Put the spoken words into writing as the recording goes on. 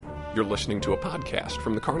You're listening to a podcast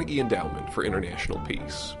from the Carnegie Endowment for International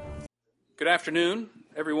Peace. Good afternoon,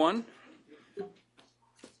 everyone.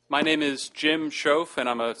 My name is Jim Schoaf, and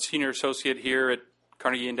I'm a senior associate here at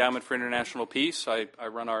Carnegie Endowment for International Peace. I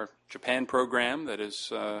run our Japan program that is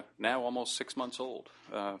now almost 6 months old.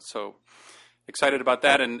 So excited about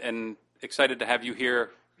that and excited to have you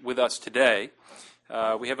here with us today.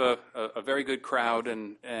 We have a very good crowd,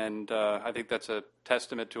 and I think that's a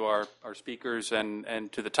testament to our speakers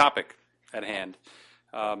and to the topic at hand.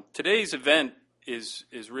 Today's event is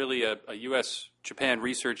really a U.S. Japan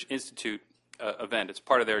Research Institute event. It's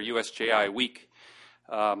part of their USJI week.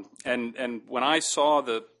 And when I saw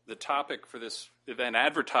the topic for this event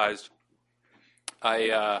advertised,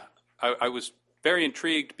 I was very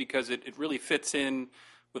intrigued because it really fits in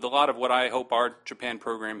with a lot of what I hope our Japan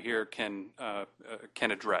program here can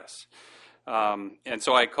address. And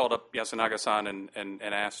so I called up Yasunaga-san and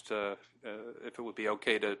asked if it would be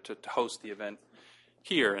okay to host the event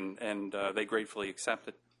here, and they gratefully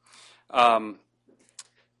accepted.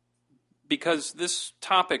 Because this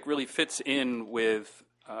topic really fits in with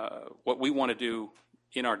what we want to do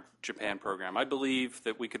in our Japan program. I believe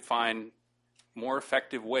that we could find more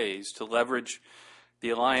effective ways to leverage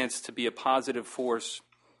the alliance to be a positive force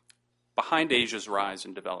behind Asia's rise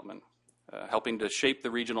and development, helping to shape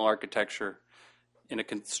the regional architecture in a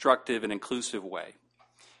constructive and inclusive way.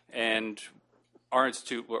 And our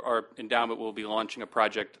institute, our endowment, will be launching a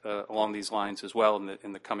project along these lines as well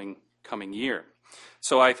in the coming year.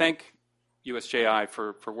 So I thank USJI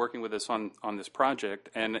for working with us on this project,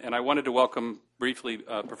 and I wanted to welcome briefly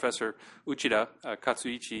Professor Uchida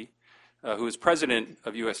Katsuichi, who is president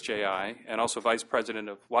of USJI and also vice president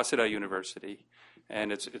of Waseda University.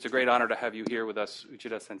 And it's a great honor to have you here with us,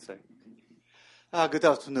 Uchida-sensei. Good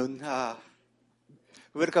afternoon.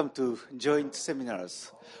 Welcome to joint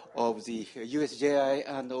seminars of the USJI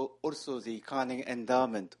and also the Carnegie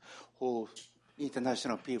Endowment for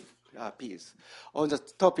International Peace on the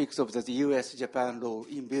topics of the U.S.-Japan role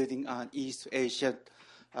in building an East Asian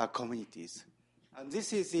communities. And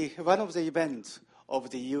this is one of the events of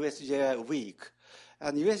the USJI week.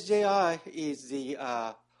 And USJI is the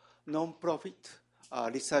non-profit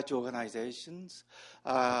research organizations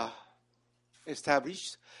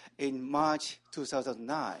established in March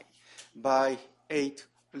 2009 by 8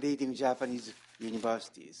 leading Japanese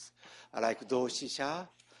universities like Doshisha,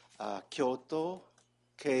 Kyoto,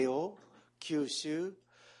 Keio, Kyushu,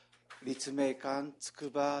 Ritsumeikan,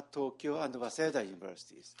 Tsukuba, Tokyo, and Waseda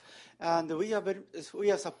universities. And we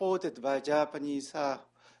are supported by Japanese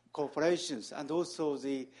corporations and also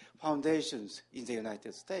the foundations in the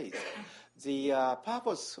United States. The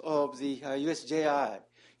purpose of the USJI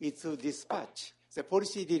is to dispatch the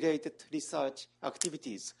policy-related research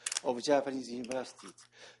activities of Japanese universities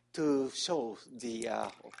to show the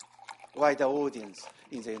wider audience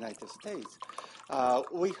in the United States.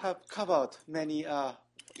 We have covered many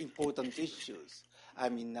important issues,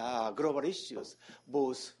 global issues,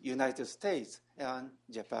 both United States and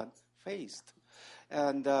Japan faced.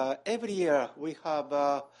 And every year we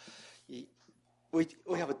have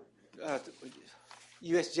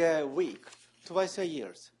USJ week twice a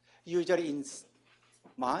year, usually in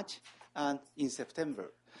March and in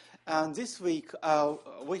September. And this week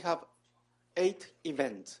we have 8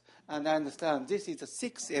 events, and I understand this is the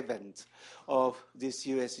 6th event of this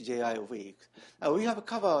USJI week. We have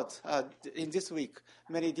covered in this week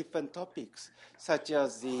many different topics, such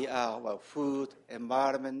as the food,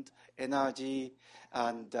 environment, energy,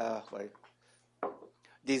 and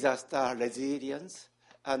disaster resilience,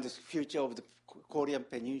 and the future of the Korean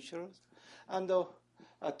Peninsula. And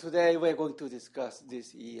today we're going to discuss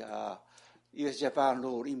this U.S.-Japan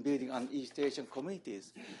role in building an East Asian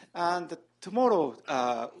communities. And tomorrow,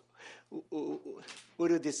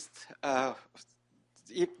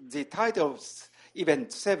 the title of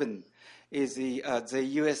event 7 is the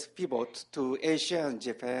U.S. pivot to Asia and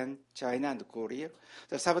Japan, China, and Korea.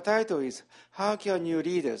 The subtitle is How Can New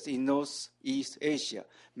Leaders in Northeast Asia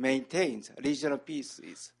Maintain Regional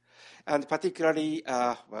Peace? And particularly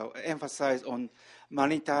emphasize on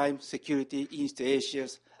maritime security in East Asia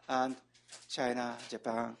and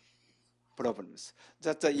China-Japan problems.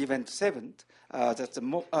 That's the event 7. That's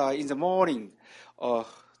in the morning of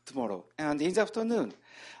tomorrow. And in the afternoon,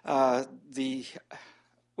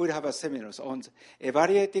 we'll have a seminars on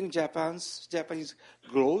evaluating Japanese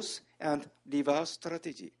growth and reverse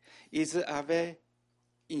strategy. Is Abe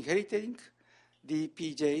inheriting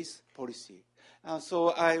DPJ's policy? So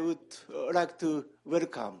I would like to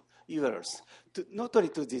welcome viewers not only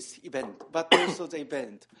to this event, but also the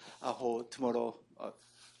event for tomorrow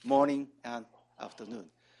morning and afternoon.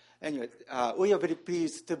 Anyway, we are very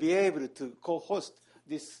pleased to be able to co-host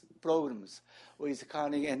these programs with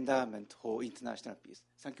Carnegie Endowment for International Peace.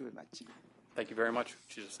 Thank you very much. Thank you very much,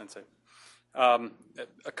 Shiza-sensei.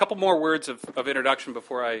 A couple more words of introduction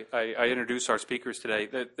before I introduce our speakers today.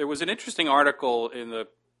 There was an interesting article in the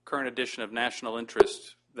current edition of National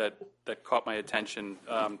Interest that caught my attention,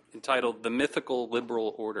 entitled "The Mythical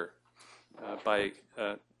Liberal Order" by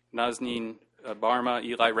Nazanin Barma,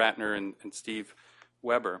 Eli Ratner, and Steve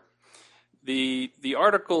Weber. The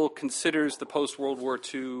article considers the post-World War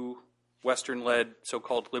II Western-led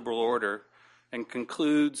so-called liberal order and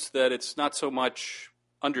concludes that it's not so much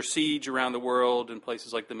under siege around the world in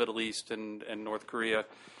places like the Middle East and North Korea,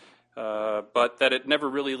 but that it never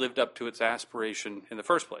really lived up to its aspiration in the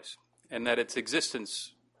first place, and that its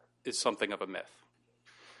existence is something of a myth,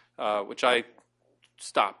 which I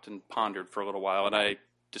stopped and pondered for a little while, and I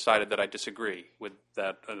decided that I disagree with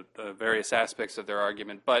that various aspects of their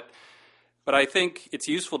argument. But I think it's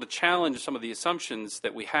useful to challenge some of the assumptions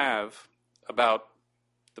that we have about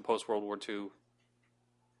the post-World War II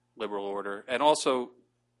liberal order, and also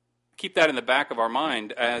keep that in the back of our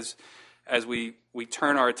mind as we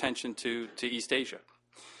turn our attention to East Asia.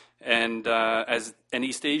 And as an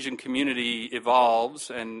East Asian community evolves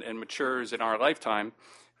and matures in our lifetime,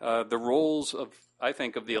 the roles of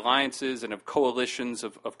the alliances and of coalitions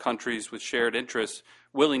of countries with shared interests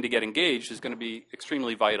willing to get engaged is going to be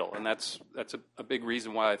extremely vital. And that's a big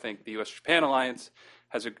reason why I think the U.S. Japan alliance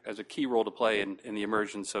has a key role to play in the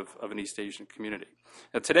emergence of an East Asian community.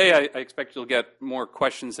 Now, today I expect you'll get more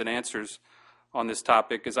questions and answers on this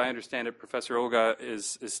topic. As I understand it, Professor Oga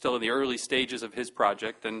is still in the early stages of his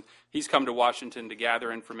project, and he's come to Washington to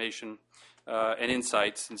gather information and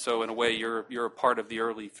insights. And so, in a way, you're a part of the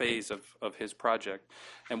early phase of his project.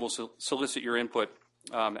 And we'll solicit your input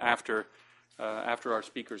after our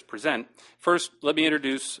speakers present. First, let me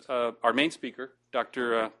introduce our main speaker,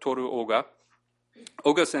 Dr. Toru Oga.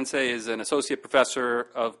 Oga-sensei is an associate professor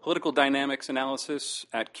of political dynamics analysis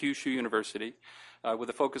at Kyushu University, with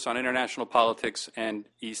a focus on international politics and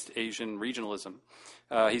East Asian regionalism.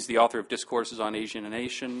 He's the author of discourses on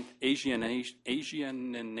Asianization,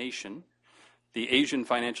 the Asian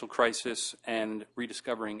financial crisis, and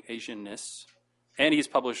rediscovering Asianness. And he's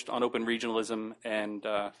published on open regionalism and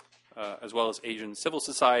as well as Asian civil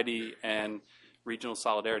society and regional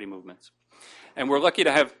solidarity movements. And we're lucky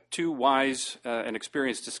to have two wise and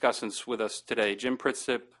experienced discussants with us today. Jim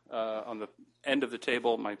Pritzip, on the end of the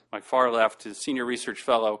table, my far left, is Senior Research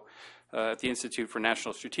Fellow at the Institute for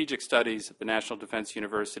National Strategic Studies at the National Defense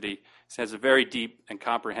University. He has a very deep and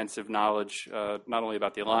comprehensive knowledge, not only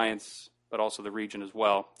about the alliance, but also the region as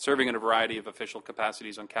well, serving in a variety of official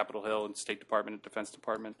capacities on Capitol Hill and State Department and Defense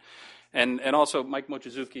Department. And also Mike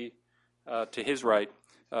Mochizuki, to his right,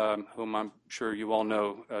 whom I'm sure you all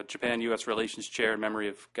know, Japan-U.S. Relations Chair in memory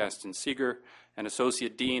of Gaston Seeger, and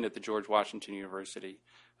Associate Dean at the George Washington University.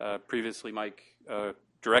 Previously, Mike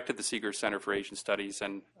directed the Seeger Center for Asian Studies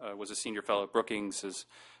and was a senior fellow at Brookings, has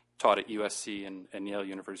taught at USC and Yale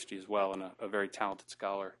University as well, and a very talented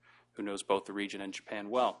scholar who knows both the region and Japan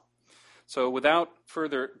well. So without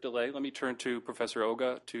further delay, let me turn to Professor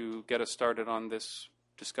Oga to get us started on this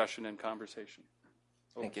discussion and conversation.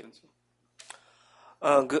 Thank you.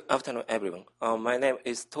 Good afternoon, everyone. My name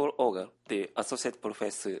is Toru Oga, the Associate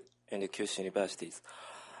Professor in the Kyushu Universities.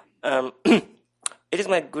 It is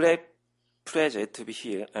my great pleasure to be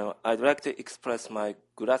here. I'd like to express my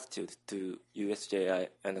gratitude to USJI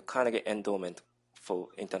and the Carnegie Endowment for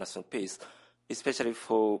International Peace, especially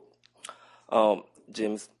for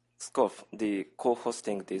Jim Scoff, the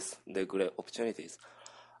co-hosting the great opportunities.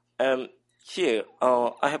 Here,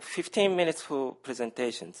 I have 15 minutes for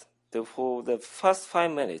presentations. For the first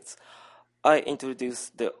 5 minutes, I introduce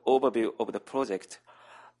the overview of the project,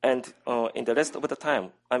 and in the rest of the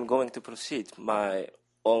time, I'm going to proceed my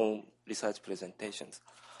own research presentations.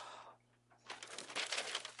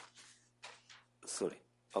 Sorry.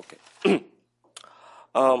 Okay.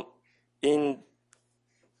 In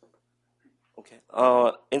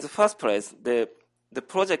the first place, the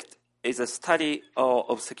project is a study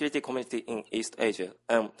of security community in East Asia.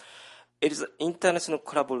 It is international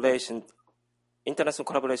collaboration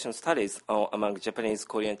studies among Japanese,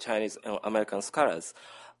 Korean, Chinese, and American scholars.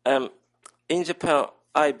 In Japan,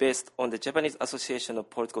 I based on the Japanese Association of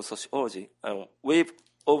Political Sociology. We've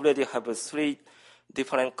already have 3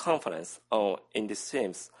 different conferences in these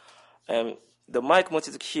themes. The Mike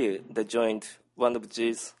Mochizuki here, they joined one of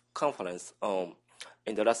these conferences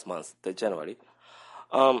in the last month, the January.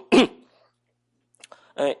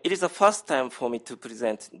 It is the first time for me to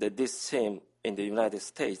present this theme in the United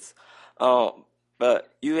States.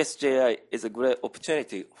 but USJI is a great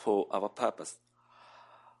opportunity for our purpose.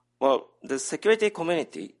 Well, the security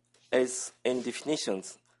community is, in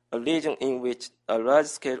definitions, a region in which a large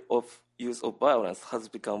scale of use of violence has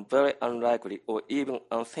become very unlikely or even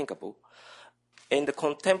unthinkable. In the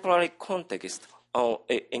contemporary context,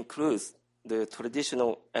 it includes the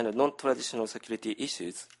traditional and non-traditional security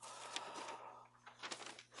issues.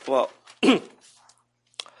 Well,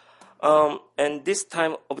 and this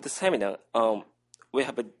time of the seminar, we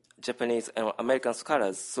have Japanese and American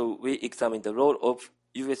scholars, so we examine the role of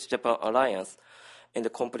U.S. Japan alliance in the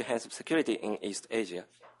comprehensive security in East Asia.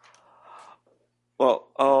 Well,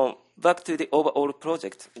 back to the overall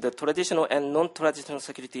project, the traditional and non-traditional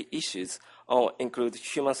security issues include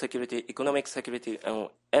human security, economic security, and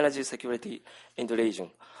energy security in the region,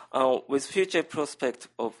 with future prospect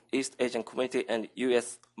of East Asian community and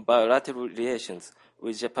U.S. bilateral relations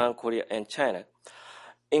with Japan, Korea, and China.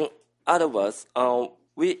 In other words,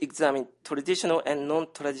 we examine traditional and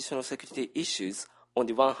non-traditional security issues on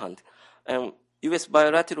the one hand, and U.S.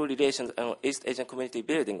 bilateral relations and East Asian community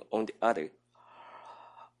building on the other.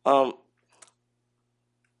 By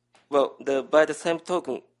the same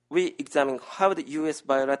token, we examine how the U.S.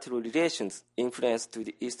 bilateral relations influence to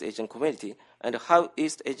the East Asian community and how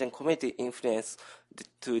East Asian community influence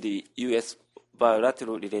to the U.S.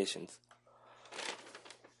 bilateral relations.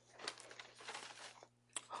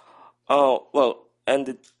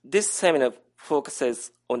 And this seminar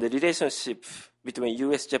focuses on the relationship between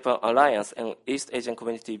U.S.-Japan alliance and East Asian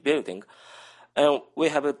community building. And we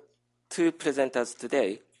have two presenters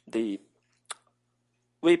today.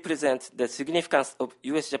 We present the significance of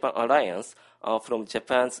U.S.-Japan alliance from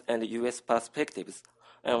Japan's and U.S. perspectives.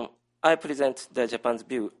 I present the Japan's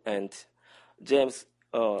view, and James,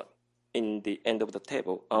 in the end of the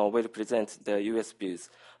table, will present the U.S. views.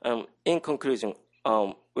 In conclusion,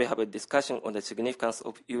 we have a discussion on the significance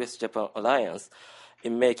of U.S.-Japan alliance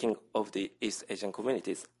in making of the East Asian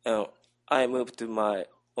communities. I move to my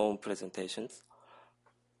own presentations.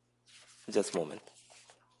 Just a moment.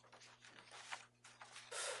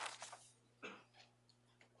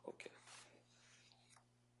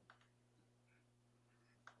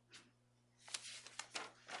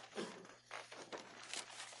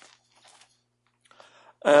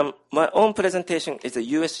 My own presentation is the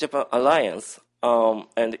U.S.-Japan alliance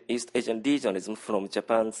and East Asian regionalism from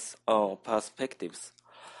Japan's perspectives.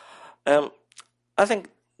 I think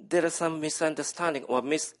there are some misunderstanding or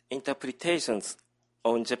misinterpretations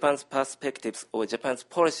on Japan's perspectives or Japan's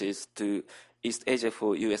policies to East Asia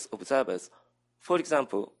for U.S. observers. For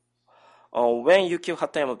example, when Yukio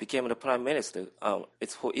Hatayama became the prime minister,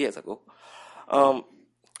 it's 4 years ago,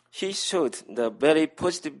 he showed the very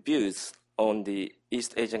positive views on the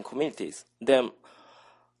East Asian communities. Then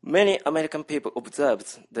many American people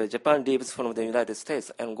observed that Japan leaves from the United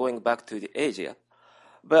States and going back to the Asia.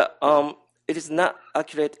 But it is not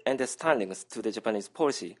accurate understandings to the Japanese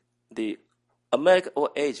policy. The America or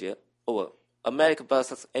Asia, or America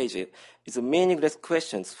versus Asia, is a meaningless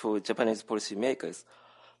question for Japanese policymakers,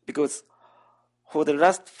 because for the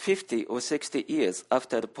last 50 or 60 years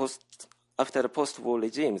after the post-war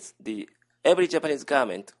regimes, every Japanese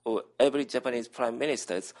government or every Japanese prime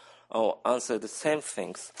ministers answer the same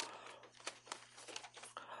things.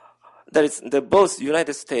 That is, both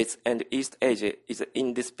United States and East Asia is an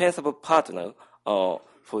indispensable partner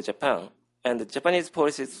for Japan, and the Japanese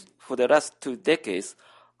policies for the last 2 decades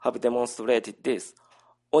have demonstrated this.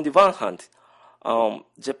 On the one hand,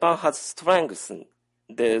 Japan has strengthened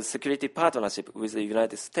the security partnership with the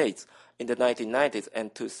United States in the 1990s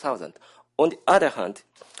and 2000. On the other hand,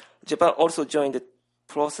 Japan also joined the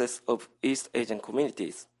process of East Asian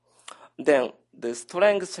communities. Then, the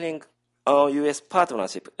strengthening U.S.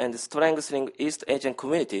 partnership and the strengthening East Asian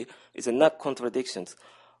community is not contradictions.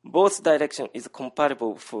 Both directions is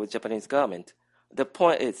compatible for Japanese government. The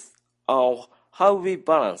point is how we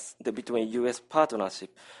balance between U.S.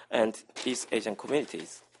 partnership and East Asian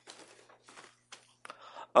communities.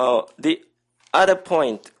 The other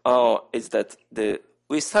point is that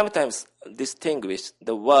we sometimes distinguish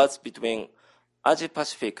the words between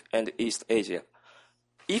Asia-Pacific and East Asia.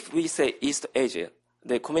 If we say East Asia,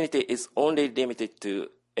 the community is only limited to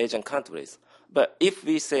Asian countries. But if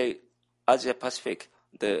we say Asia-Pacific,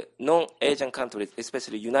 the non-Asian countries,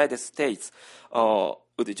 especially United States,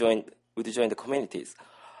 would join the communities.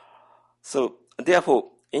 So,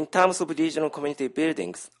 therefore, in terms of regional community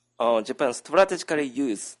buildings, Japan strategically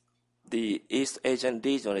used the East Asian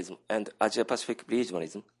regionalism and Asia-Pacific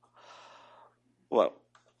regionalism. Well,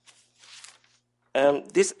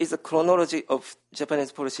 this is a chronology of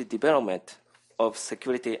Japanese policy development of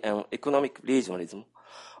security and economic regionalism.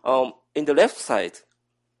 in the left side,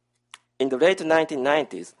 in the late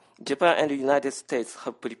 1990s, Japan and the United States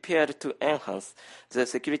have prepared to enhance their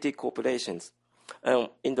security cooperations.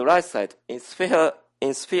 In the right side, in sphere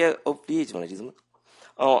of regionalism,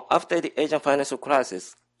 after the Asian financial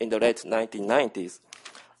crisis in the late 1990s,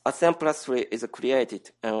 ASEAN Plus 3 is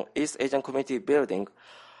created, and East Asian Community building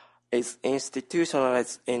is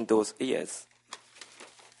institutionalized in those years.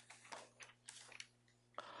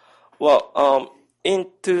 Well, in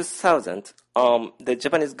 2000, the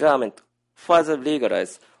Japanese government further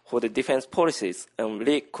legalized for the defense policies and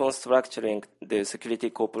reconstructing the security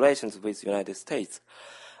cooperations with the United States.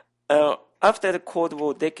 After the Cold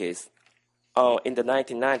War decades, in the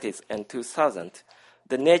 1990s and 2000,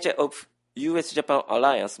 the nature of U.S. Japan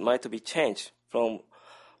alliance might be changed from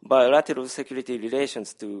bilateral security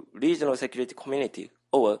relations to regional security community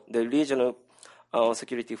or the regional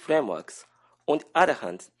security frameworks. On the other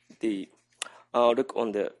hand, look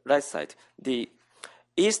on the right side, the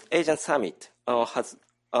East Asian Summit has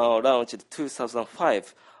launched in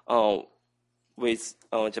 2005 with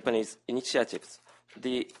Japanese initiatives.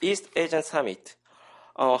 The East Asian Summit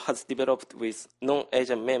has developed with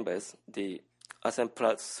non-Asian members, the ASEAN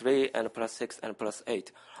Plus 3 and Plus 6 and Plus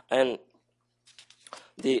 8. And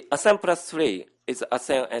the ASEAN Plus 3 is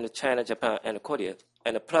ASEAN and China, Japan, and Korea.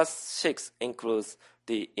 And Plus 6 includes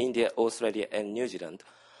the India, Australia, and New Zealand.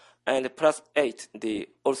 And Plus 8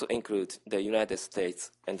 also includes the United States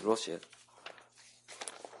and Russia.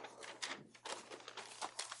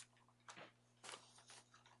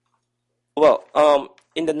 Well,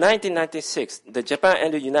 in the 1996, the Japan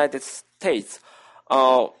and the United States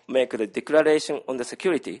make the declaration on the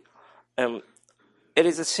security. It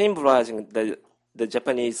is symbolizing the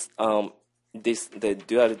Japanese the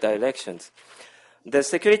dual directions. The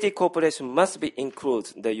security cooperation must be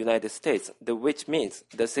include the United States, which means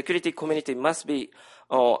the security community must be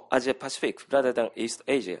Asia Pacific rather than East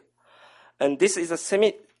Asia. And this is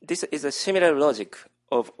a similar logic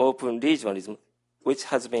of open regionalism, which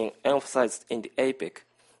has been emphasized in the APEC.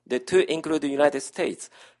 To include the United States,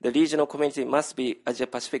 the regional community must be Asia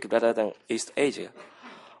Pacific rather than East Asia.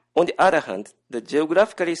 On the other hand,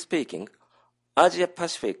 geographically speaking, Asia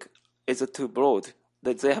Pacific is too broad,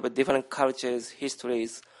 that they have different cultures,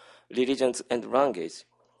 histories, religions, and language.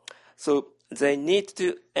 So they need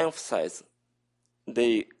to emphasize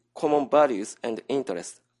the common values and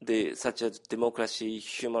interests, such as democracy,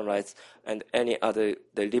 human rights, and any other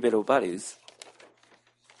liberal values.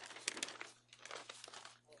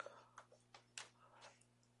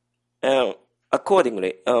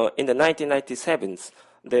 Accordingly, in the 1997s,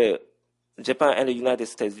 the Japan and the United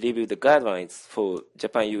States reviewed the guidelines for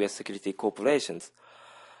Japan-U.S. security cooperations.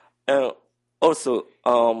 Also,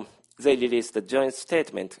 they released a joint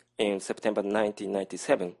statement in September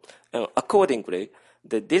 1997. Accordingly,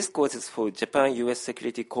 the discourses for Japan-U.S.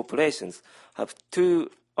 security cooperations have two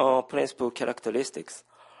principal characteristics.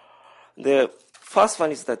 The first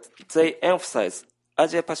one is that they emphasize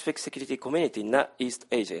Asia-Pacific security community, not East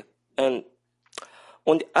Asia. And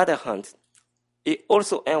on the other hand, it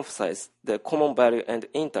also emphasizes the common value and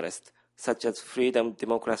interest, such as freedom,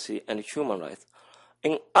 democracy, and human rights.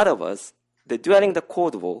 In other words, during the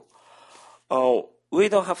Cold War, we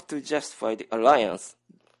don't have to justify the alliance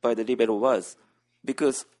by the liberal words,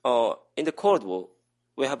 because in the Cold War,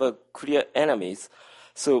 we have clear enemies.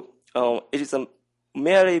 So it is a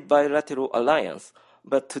merely bilateral alliance.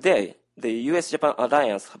 But today, the U.S.-Japan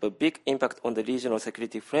alliance have a big impact on the regional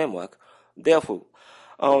security framework. Therefore,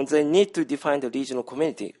 they need to define the regional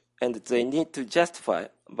community, and they need to justify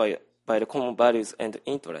by the common values and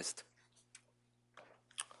interest.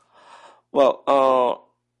 Well,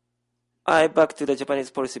 back to the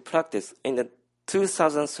Japanese policy practice. In the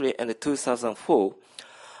 2003 and 2004,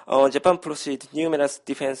 Japan proceeded numerous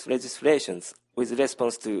defense legislations with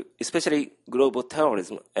response to especially global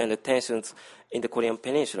terrorism and the tensions in the Korean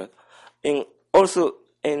Peninsula. Also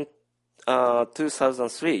in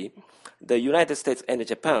 2003, the United States and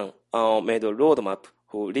Japan made a roadmap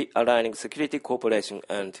for realigning security cooperation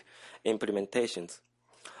and implementations.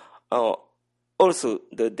 Also,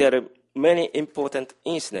 there are many important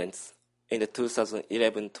incidents in the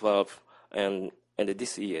 2011, 12, and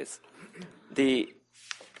this years. The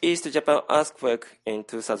East Japan earthquake in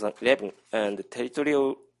 2011 and the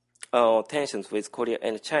territorial tensions with Korea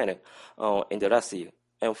and China in the last year.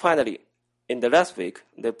 And finally, in the last week,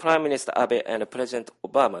 the Prime Minister Abe and President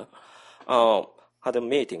Obama had a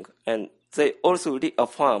meeting, and they also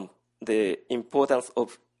reaffirmed the importance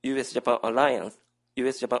of U.S.-Japan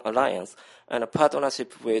alliance and a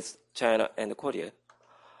partnership with China and Korea.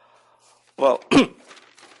 Well,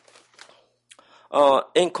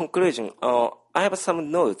 in conclusion, I have some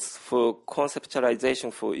notes for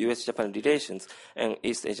conceptualization for U.S.-Japan relations and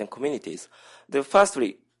East Asian communities.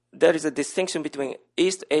 Firstly, there is a distinction between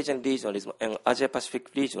East Asian regionalism and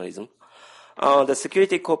Asia-Pacific regionalism. The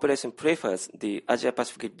security cooperation prefers the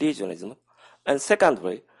Asia-Pacific regionalism. And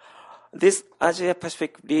secondly, this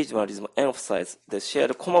Asia-Pacific regionalism emphasizes the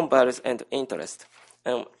shared common values and interests.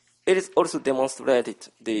 And it is also demonstrated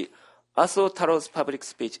the Aso Taro's public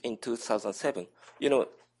speech in 2007.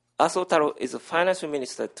 Aso Taro is a financial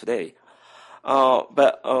minister today,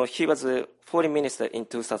 but he was a foreign minister in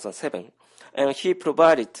 2007. And he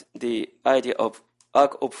provided the idea of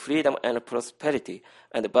arc of freedom and prosperity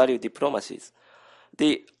and value diplomacies.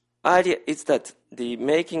 The idea is that the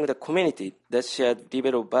making the community that shared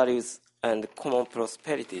liberal values and common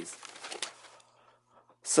prosperities.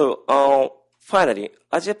 So finally,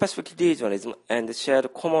 Asia-Pacific regionalism and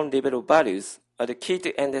shared common liberal values are the key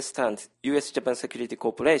to understand U.S.-Japan security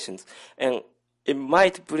cooperations, and it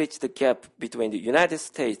might bridge the gap between the United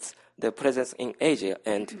States, their presence in Asia,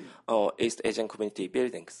 and East Asian community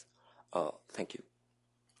buildings. Thank you.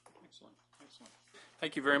 Excellent.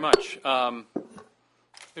 Thank you very much.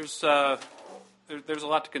 There's a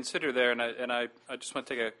lot to consider there, and I just want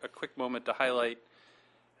to take a quick moment to highlight.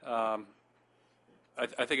 I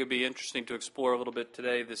think it'd be interesting to explore a little bit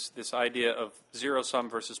today this idea of zero-sum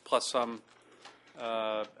versus plus-sum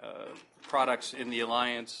products in the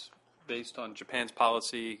alliance based on Japan's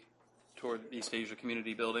policy toward East Asia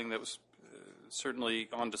community building that was certainly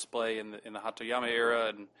on display in the Hatoyama era,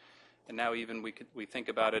 and now even we think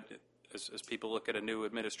about it as people look at a new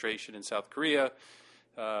administration in South Korea.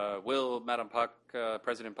 Will Madam Park,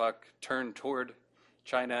 President Park, turn toward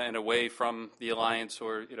China and away from the alliance,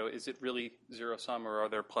 or is it really zero-sum, or are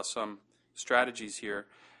there plus-sum strategies here?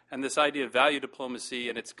 And this idea of value diplomacy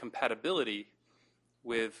and its compatibility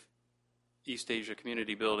with East Asia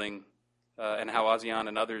community building, and how ASEAN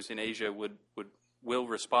and others in Asia will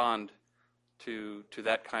respond to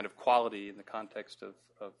that kind of quality in the context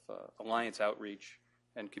of alliance outreach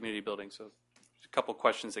and community building. So, a couple of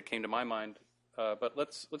questions that came to my mind, but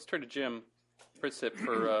let's turn to Jim Pritzip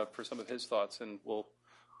for some of his thoughts, and we'll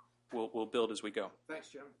build as we go. Thanks,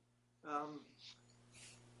 Jim.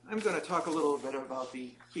 I'm going to talk a little bit about the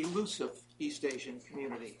elusive East Asian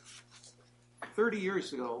community. 30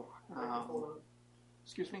 years ago,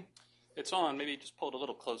 excuse me? It's on. Maybe just pull it a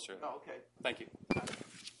little closer. Oh, okay. Thank you. All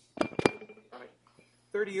right.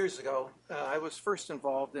 30 years ago, I was first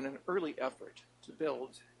involved in an early effort to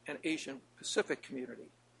build an Asian Pacific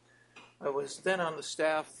community. I was then on the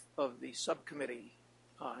staff of the subcommittee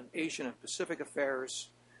on Asian and Pacific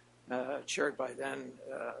Affairs, chaired by then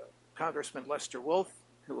Congressman Lester Wolf,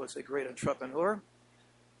 who was a great entrepreneur,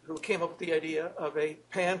 who came up with the idea of a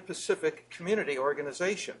Pan-Pacific community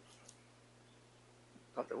organization.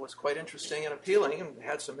 Thought that was quite interesting and appealing, and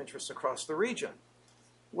had some interest across the region.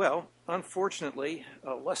 Well, unfortunately,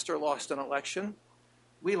 Lester lost an election.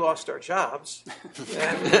 We lost our jobs,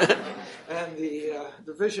 and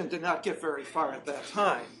the vision did not get very far at that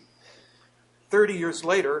time. 30 years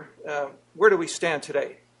later, where do we stand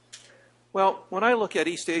today? Well, when I look at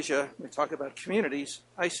East Asia, we talk about communities,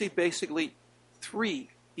 I see basically 3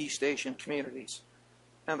 East Asian communities,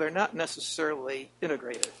 and they're not necessarily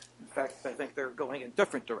integrated. In fact, I think they're going in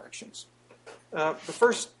different directions. The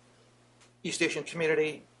first East Asian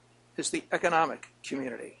community is the economic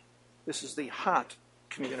community. This is the hot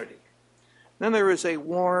community. Then there is a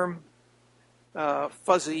warm,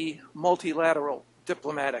 fuzzy, multilateral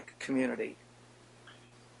diplomatic community.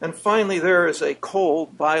 And finally, there is a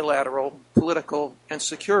cold, bilateral, political and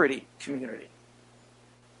security community.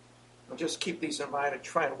 I'll just keep these in mind and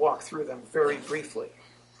try and walk through them very briefly.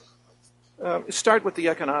 Start with the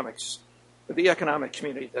economics, the economic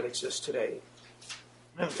community that exists today.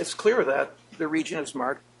 And it's clear that the region is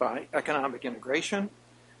marked by economic integration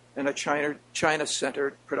and a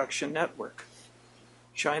China-centered production network.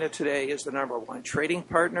 China today is the #1 trading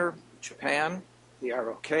partner, Japan, the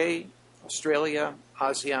ROK, Australia,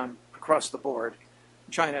 ASEAN, across the board.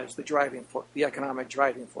 China is the economic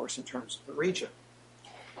driving force in terms of the region.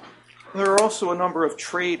 There are also a number of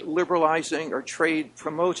trade liberalizing or trade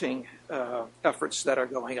promoting efforts that are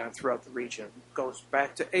going on throughout the region. It goes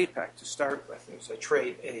back to APEC to start with. There's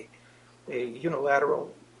a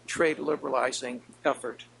unilateral trade liberalizing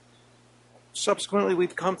effort. Subsequently,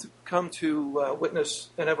 we've come to witness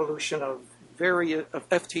an evolution of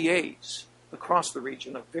FTAs across the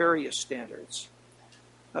region of various standards.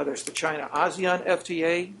 There's the China-ASEAN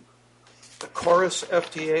FTA, the Chorus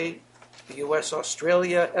FTA, the U.S.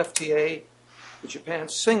 Australia FTA, the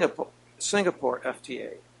Japan-Singapore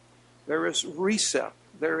FTA. There is RCEP,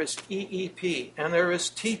 there is EEP, and there is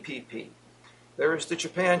TPP. There is the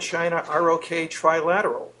Japan-China ROK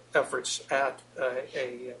trilateral efforts at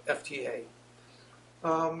a FTA.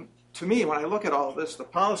 To me, when I look at all of this, the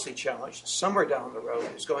policy challenge somewhere down the road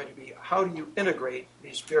is going to be how do you integrate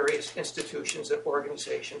these various institutions and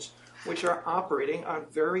organizations which are operating on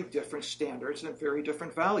very different standards and very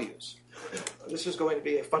different values. This is going to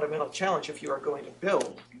be a fundamental challenge if you are going to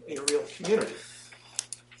build a real community.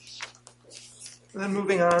 And then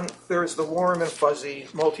moving on, there is the warm and fuzzy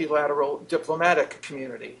multilateral diplomatic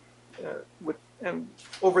community. And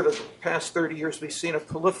over the past 30 years, we've seen a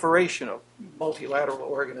proliferation of multilateral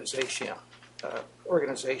organizations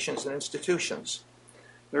and institutions.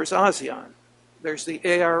 There's ASEAN. There's the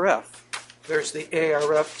ARF. There's the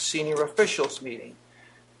ARF Senior Officials Meeting.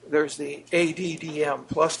 There's the ADDM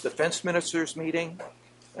Plus Defense Ministers Meeting,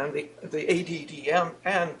 and the ADDM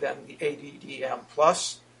and then the ADDM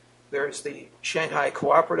Plus. There's the Shanghai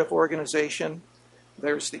Cooperative Organization.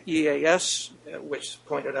 There's the EAS, which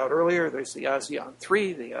pointed out earlier. There's the ASEAN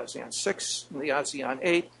 3, the ASEAN 6, and the ASEAN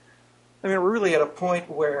 8. I mean, we're really at a point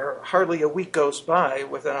where hardly a week goes by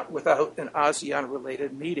without an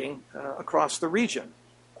ASEAN-related meeting across the region.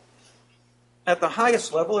 At the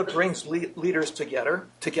highest level, it brings leaders together.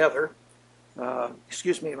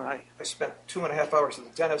 Excuse me, I spent 2.5 hours at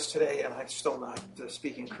the dentist today, and I'm still not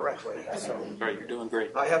speaking correctly. So Right, you're doing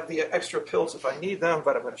great. I have the extra pills if I need them,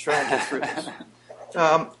 but I'm going to try and get through this.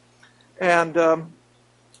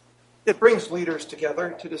 It brings leaders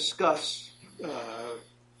together to discuss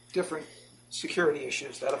different security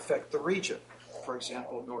issues that affect the region. For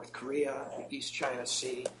example, North Korea, the East China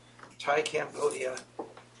Sea, Thai Cambodia.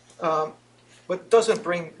 But doesn't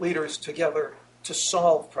bring leaders together to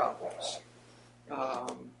solve problems.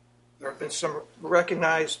 There have been some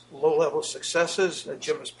recognized low-level successes that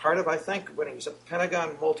Jim was part of, I think, when he was at the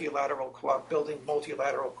Pentagon, building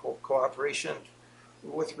multilateral cooperation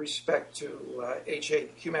with respect to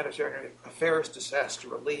humanitarian affairs, disaster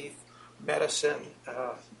relief, medicine,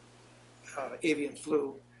 avian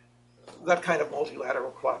flu, that kind of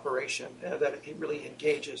multilateral cooperation that it really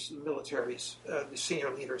engages the militaries, the senior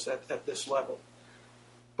leaders at this level.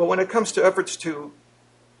 But when it comes to efforts to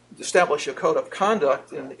establish a code of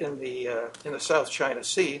conduct in the South China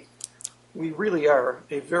Sea, we really are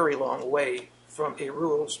a very long way from a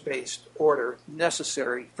rules-based order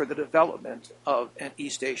necessary for the development of an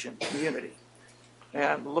East Asian community.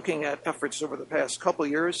 And looking at efforts over the past couple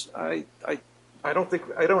of years, I'm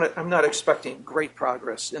not expecting great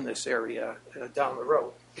progress in this area down the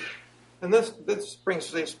road. And this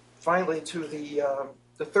brings us finally to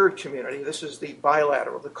the third community. This is the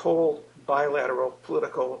cold bilateral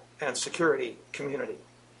political and security community,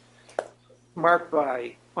 marked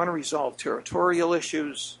by unresolved territorial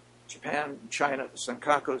issues. Japan, China, the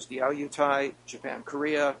Senkaku's Diaoyutai, Japan,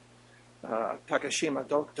 Korea, Takashima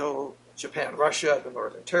Dokdo, Japan, Russia, the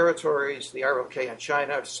Northern Territories, the ROK and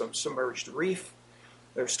China, some submerged reef.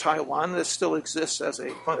 There's Taiwan that still exists as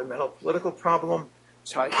a fundamental political problem,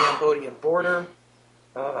 Thai-Cambodian border,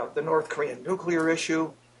 the North Korean nuclear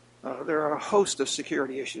issue. There are a host of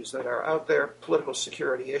security issues that are out there, political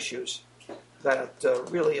security issues, that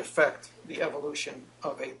really affect the evolution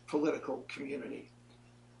of a political community.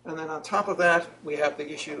 And then on top of that, we have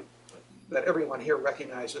the issue that everyone here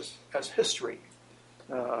recognizes as history.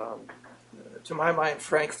 To my mind,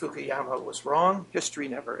 Frank Fukuyama was wrong. History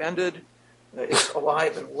never ended. It's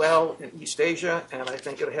alive and well in East Asia, and I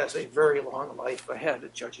think it has a very long life ahead,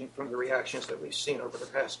 judging from the reactions that we've seen over the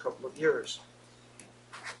past couple of years.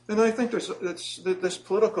 And I think this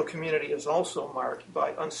political community is also marked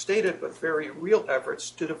by unstated but very real efforts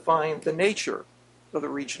to define the nature of the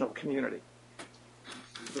regional community.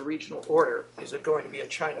 The regional order. Is it going to be a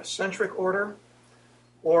China-centric order,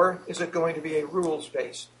 or is it going to be a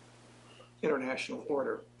rules-based international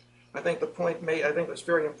order? I think the point made, I think it was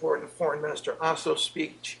very important, Foreign Minister Aso's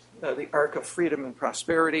speech, the Arc of Freedom and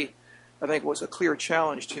Prosperity, I think was a clear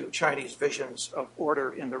challenge to Chinese visions of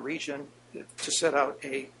order in the region to set out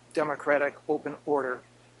a democratic, open order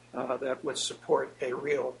that would support a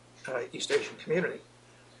real East Asian community.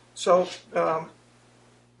 So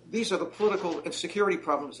these are the political and security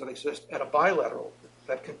problems that exist at a bilateral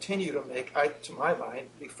that continue to make, to my mind,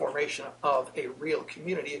 the formation of a real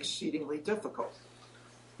community exceedingly difficult.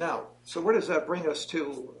 Now, so where does that bring us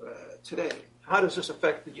to today? How does this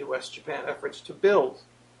affect the U.S. Japan efforts to build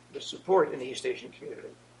the support in the East Asian community?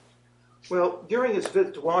 Well, during his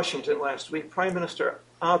visit to Washington last week, Prime Minister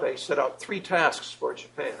Abe set out 3 tasks for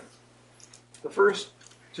Japan. The first,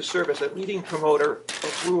 to serve as a leading promoter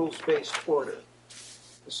of rules-based order.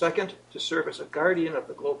 The second, to serve as a guardian of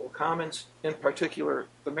the global commons, in particular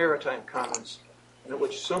the maritime commons, on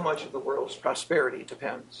which so much of the world's prosperity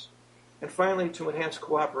depends. and finally to enhance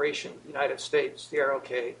cooperation with the United States, the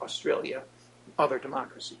ROK, Australia, and other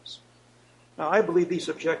democracies. Now, I believe these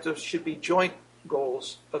objectives should be joint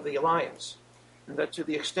goals of the alliance, and that to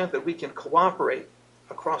the extent that we can cooperate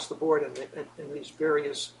across the board in these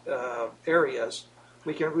various areas,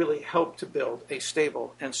 we can really help to build a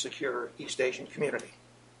stable and secure East Asian community.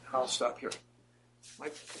 I'll stop here.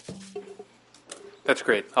 Mike? That's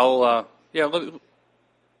great. Let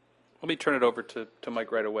me turn it over to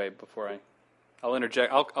Mike right away before I'll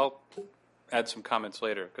interject. I'll add some comments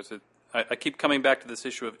later because I keep coming back to this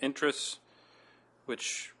issue of interests,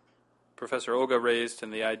 which Professor Olga raised,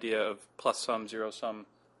 and the idea of plus-sum, zero-sum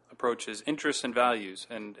approaches, interests and values,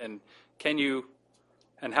 and can you,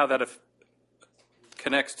 and how that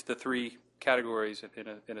connects to the three categories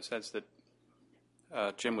in a sense that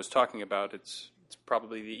Jim was talking about. It's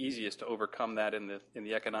probably the easiest to overcome that in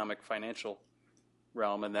the economic financial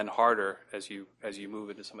realm, and then harder as you move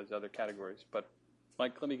into some of these other categories. But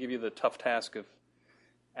Mike, let me give you the tough task of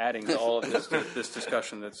adding to all of this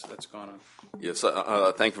discussion that's gone on. Yes,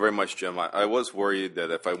 thank you very much, Jim. I was worried that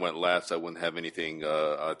if I went last, I wouldn't have anything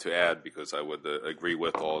to add because I would agree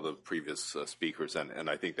with all the previous speakers, and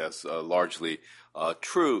I think that's largely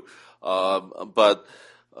true. But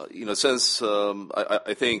since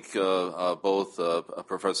I think both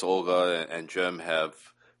Professor Olga and Jim have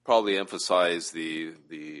probably emphasized the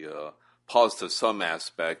positive sum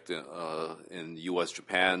aspect in U.S.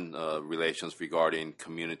 Japan relations regarding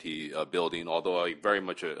community building, although I very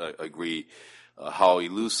much agree how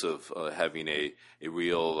elusive having a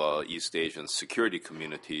real East Asian security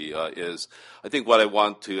community is. I think what I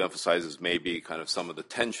want to emphasize is maybe kind of some of the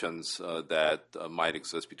tensions that might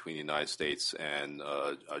exist between the United States and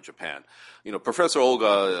Japan. Professor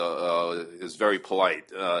Olga is very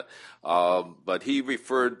polite, but he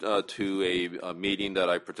referred to a meeting that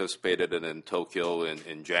I participated in Tokyo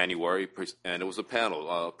in January, and it was a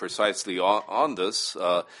panel precisely on this.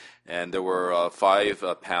 And there were 5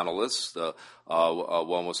 panelists.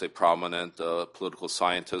 One was a prominent political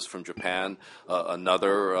scientist from Japan.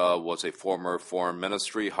 Another was a former foreign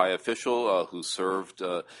ministry high official who served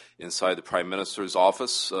inside the prime minister's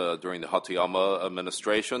office during the Hatoyama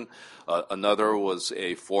administration. Another was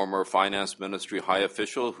a former finance ministry high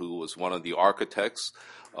official who was one of the architects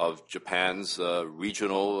of Japan's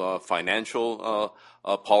regional financial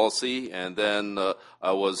policy, and then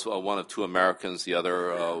I was one of 2 Americans. The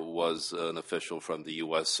other was an official from the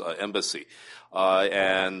U.S. Embassy.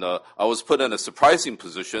 And I was put in a surprising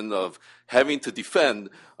position of having to defend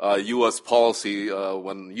U.S. policy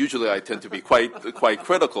when usually I tend to be quite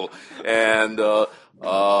critical. And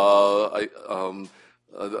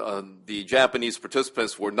the Japanese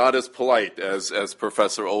participants were not as polite as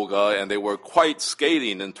Professor Olga, and they were quite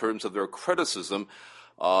scathing in terms of their criticism,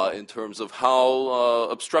 in terms of how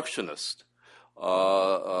obstructionist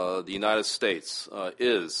the United States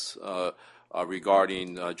is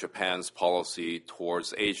regarding Japan's policy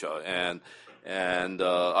towards Asia. And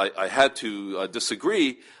I had to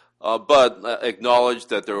disagree, but acknowledge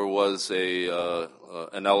that there was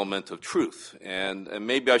an element of truth. And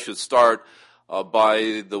maybe I should start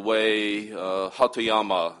by the way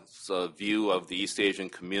Hatoyama's view of the East Asian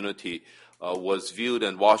community was viewed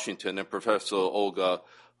in Washington, and Professor Olga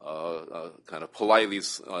kind of politely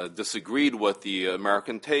disagreed with the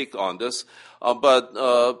American take on this. But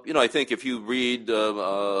I think if you read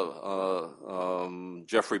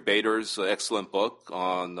Jeffrey Bader's excellent book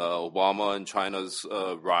on Obama and China's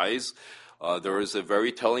rise, there is a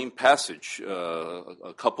very telling passage,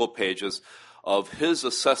 a couple of pages, of his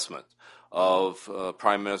assessment of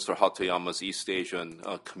Prime Minister Hatoyama's East Asian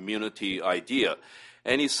community idea.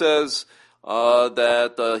 And he says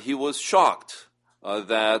that he was shocked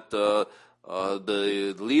that the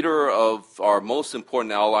leader of our most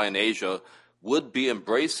important ally in Asia would be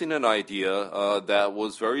embracing an idea that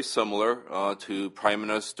was very similar to Prime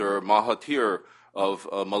Minister Mahathir of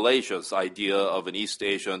Malaysia's idea of an East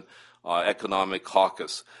Asian economic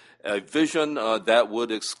caucus, a vision that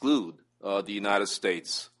would exclude the United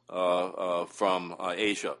States from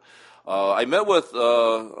Asia. I met with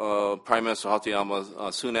Prime Minister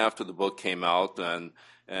Hatoyama soon after the book came out,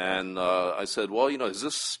 and I said, well, is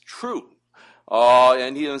this true?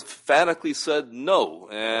 And he emphatically said no,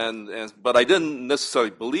 but I didn't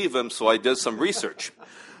necessarily believe him, so I did some research.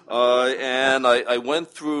 And I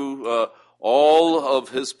went through all of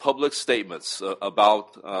his public statements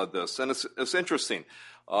about this, and it's interesting.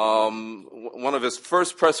 One of his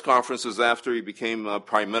first press conferences after he became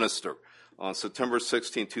prime minister on September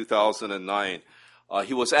 16, 2009,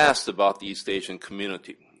 he was asked about the East Asian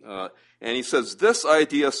community. And he says, this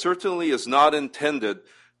idea certainly is not intended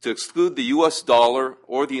to exclude the U.S. dollar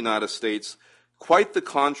or the United States. Quite the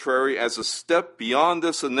contrary, as a step beyond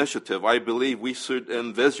this initiative, I believe we should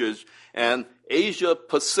envisage an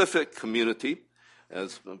Asia-Pacific community,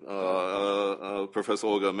 as Professor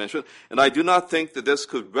Olga mentioned, and I do not think that this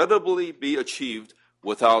could readily be achieved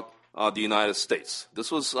without the United States.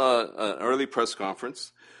 This was an early press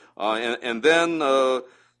conference, and then a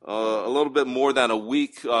little bit more than a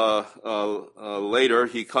week later,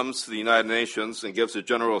 he comes to the United Nations and gives a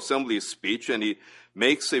General Assembly speech, and he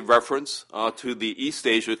makes a reference to the East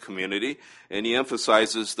Asia community, and he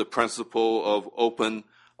emphasizes the principle of open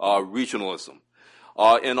regionalism.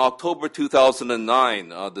 In October 2009,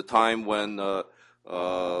 the time when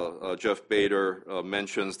Jeff Bader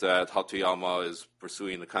mentions that Hatuyama is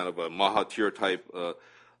pursuing a kind of a Mahathir-type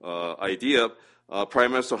idea,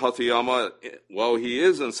 Prime Minister Hatuyama, while he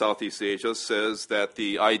is in Southeast Asia, says that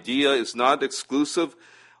the idea is not exclusive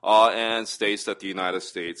and states that the United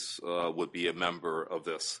States would be a member of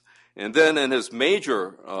this. And then in his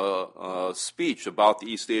major speech about the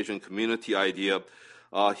East Asian community idea,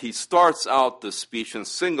 he starts out the speech in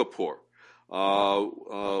Singapore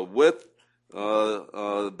with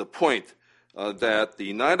the point that the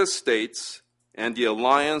United States and the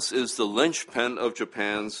alliance is the linchpin of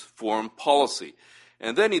Japan's foreign policy.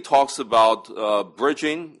 And then he talks about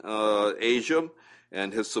bridging Asia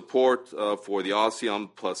and his support for the ASEAN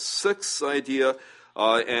plus 6 idea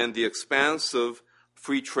and the expansive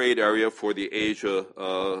free trade area for the Asia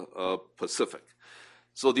Pacific.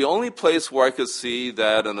 So the only place where I could see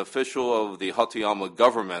that an official of the Hatuyama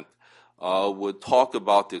government would talk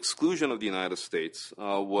about the exclusion of the United States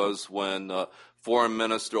was when Foreign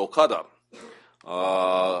Minister Okada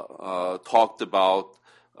talked about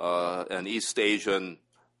an East Asian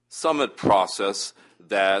summit process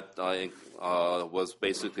that was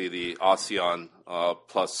basically the ASEAN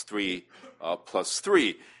plus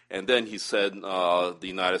 3, and then he said the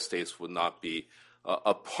United States would not be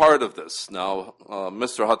a part of this. Now,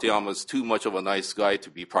 Mr. Hatuyama is too much of a nice guy to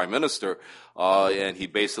be prime minister, and he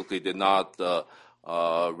basically did not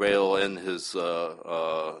rail in his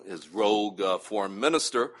rogue foreign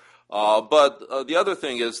minister. But the other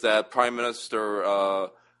thing is that Foreign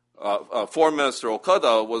Minister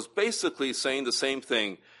Okada was basically saying the same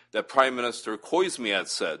thing that Prime Minister Koizumi had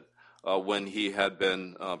said when he had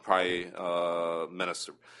been prime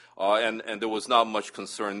minister. And there was not much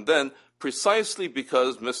concern then, precisely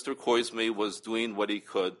because Mr. Koizumi was doing what he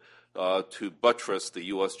could to buttress the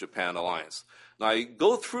U.S. Japan alliance. Now, I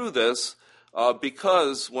go through this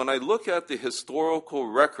because when I look at the historical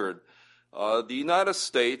record, the United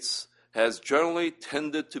States has generally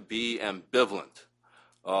tended to be ambivalent.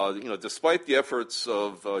 Despite the efforts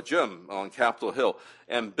of Jim on Capitol Hill,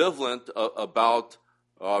 ambivalent about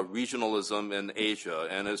regionalism in Asia,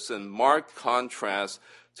 and it's in marked contrast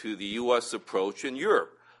to the U.S. approach in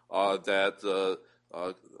Europe, that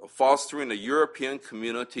fostering a European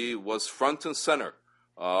community was front and center,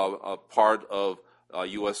 a part of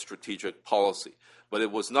U.S. strategic policy. But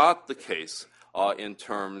it was not the case in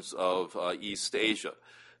terms of East Asia.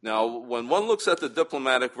 Now, when one looks at the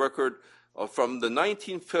diplomatic record from the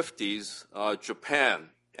 1950s, Japan,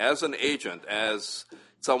 as an agent, as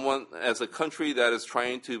a country that is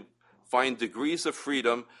trying to find degrees of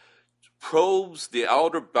freedom, probes the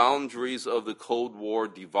outer boundaries of the Cold War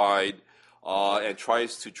divide and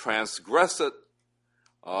tries to transgress it,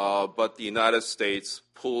 but the United States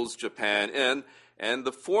pulls Japan in, and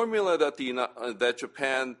the formula that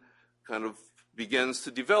Japan kind of begins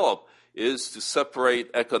to develop is to separate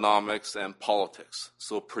economics and politics.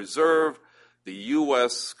 So preserve the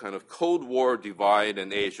U.S. kind of Cold War divide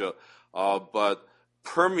in Asia, but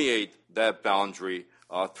permeate that boundary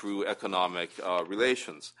through economic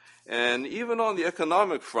relations. And even on the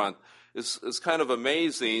economic front, it's kind of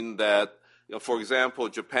amazing that, for example,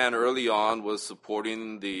 Japan early on was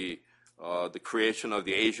supporting the creation of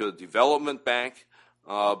the Asia Development Bank,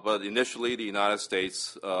 but initially the United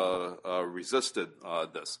States resisted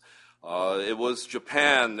this. It was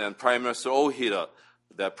Japan and Prime Minister Ohita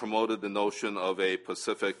that promoted the notion of a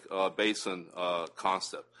Pacific Basin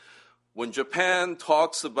concept. When Japan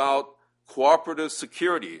talks about cooperative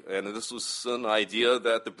security, and this was an idea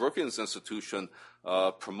that the Brookings Institution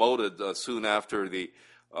promoted soon after the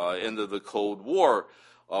end of the Cold War,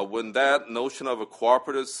 when that notion of a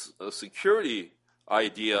cooperative security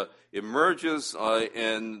idea emerges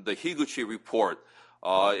in the Higuchi report,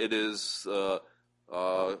 it is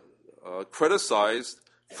criticized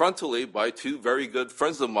frontally by two very good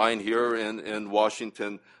friends of mine here in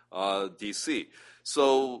Washington, D.C.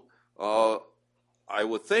 So I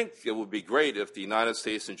would think it would be great if the United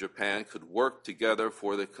States and Japan could work together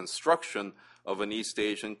for the construction of an East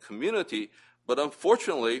Asian community, but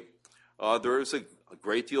unfortunately, there is a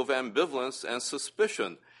great deal of ambivalence and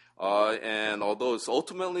suspicion. And although it's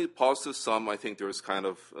ultimately positive sum, I think there's kind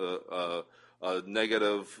of a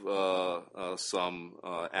negative sum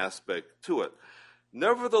aspect to it.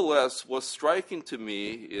 Nevertheless, what's striking to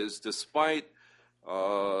me is despite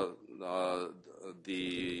the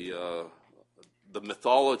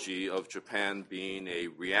mythology of Japan being a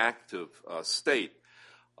reactive state,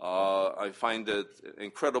 I find it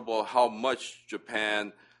incredible how much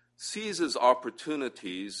Japan seizes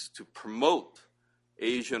opportunities to promote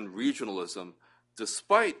Asian regionalism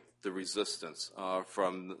despite the resistance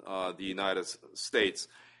from the United States.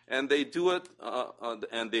 And they do it,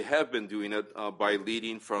 and they have been doing it by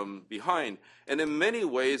leading from behind. And in many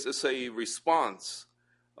ways, it's a response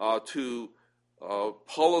to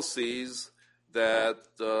policies that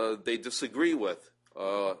they disagree with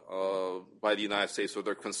by the United States, or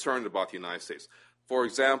they're concerned about the United States. For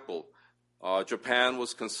example, Japan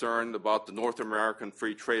was concerned about the North American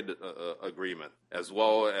Free Trade Agreement, as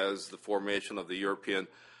well as the formation of the European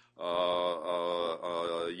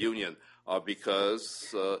Union,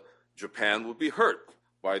 because Japan would be hurt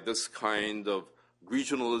by this kind of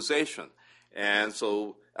regionalization. And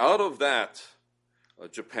so out of that,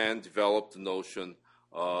 Japan developed the notion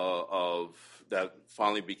of that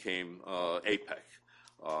finally became APEC,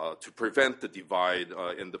 to prevent the divide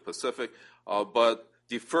in the Pacific, but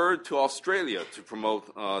deferred to Australia to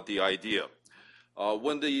promote the idea.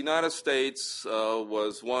 When the United States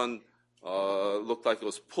was looked like it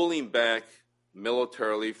was pulling back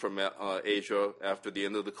militarily from Asia after the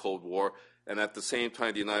end of the Cold War, and at the same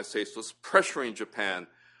time the United States was pressuring Japan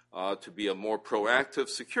to be a more proactive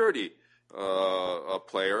security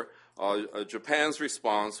player, Japan's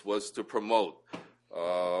response was to promote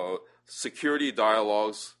security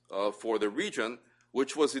dialogues for the region,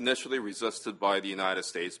 which was initially resisted by the United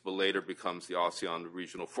States, but later becomes the ASEAN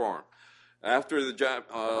Regional Forum. After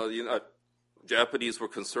the Japanese were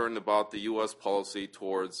concerned about the U.S. policy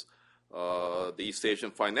towards the East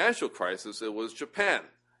Asian financial crisis, it was Japan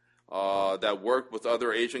that worked with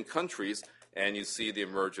other Asian countries, and you see the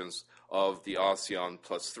emergence of the ASEAN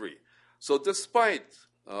 +3. So despite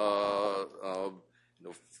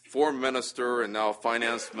Foreign Minister and now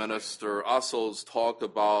Finance Minister Aso's talk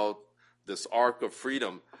about this arc of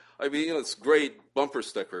freedom, I mean, it's great bumper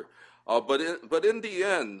sticker. But in the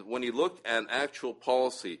end, when you look at actual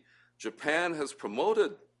policy, Japan has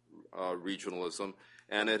promoted regionalism,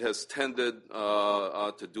 and it has tended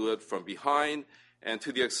to do it from behind, and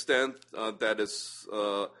to the extent that it's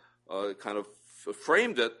kind of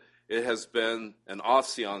framed it, it has been an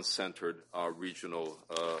ASEAN-centered regional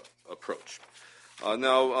approach.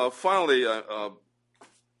 Now, finally,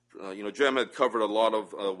 Jem had covered a lot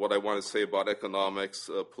of what I want to say about economics,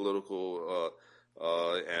 political,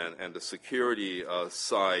 and the security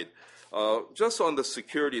side. Just on the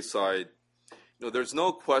security side, there's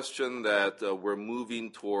no question that we're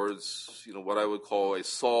moving towards, what I would call a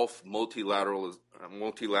soft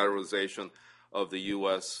multilateralization of the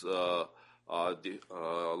U.S.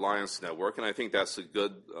 Alliance network, and I think that's a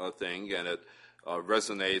good thing, and it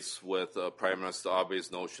resonates with Prime Minister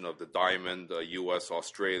Abe's notion of the diamond, U.S.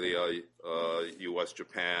 Australia, U.S.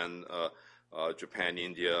 Japan, Japan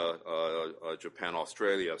India, Japan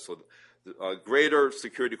Australia. So greater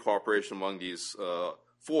security cooperation among these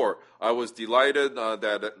four. I was delighted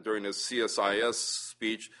that during his CSIS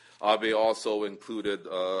speech, Abe also included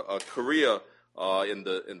Korea in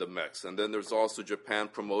the mix, and then there's also Japan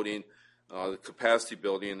promoting capacity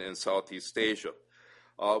building in Southeast Asia.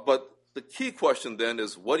 But the key question then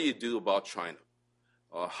is, what do you do about China?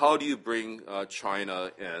 How do you bring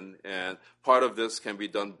China in? And part of this can be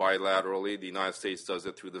done bilaterally. The United States does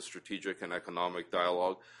it through the strategic and economic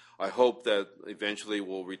dialogue. I hope that eventually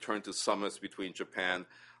we'll return to summits between Japan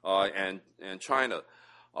and China.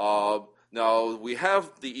 Now, we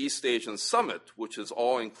have the East Asian Summit, which is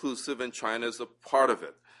all-inclusive, and China is a part of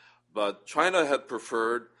it. But China had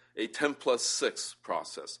preferred a 10+6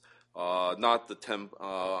 process, not the 10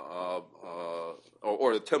 or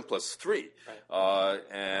the 10+3, right.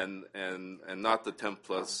 and not the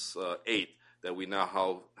 10+8 that we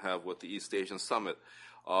now have with the East Asian Summit.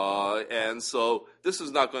 And so this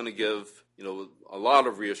is not going to give a lot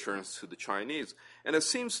of reassurance to the Chinese. And it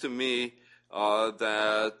seems to me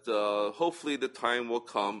that hopefully the time will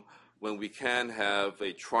come when we can have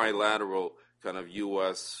a trilateral kind of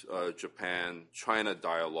U.S., Japan, China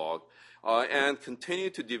dialogue, and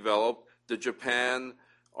continue to develop the Japan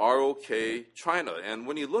ROK China. And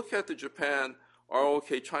when you look at the Japan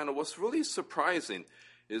ROK China, what's really surprising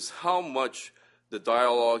is how much the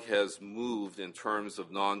dialogue has moved in terms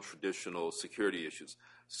of non-traditional security issues.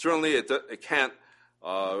 Certainly, it can't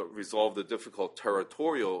resolve the difficult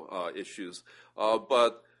territorial issues,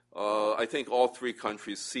 but I think all three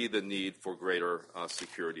countries see the need for greater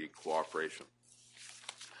security cooperation.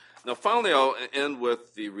 Now, finally, I'll end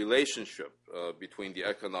with the relationship between the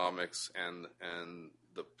economics and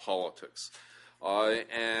the politics.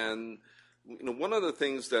 And one of the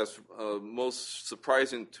things that's most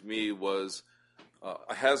surprising to me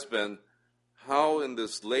has been how in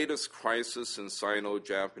this latest crisis in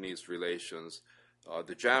Sino-Japanese relations,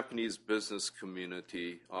 the Japanese business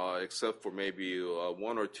community, except for maybe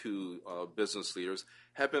one or two business leaders,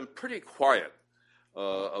 have been pretty quiet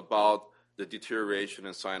about the deterioration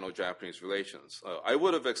in Sino-Japanese relations. I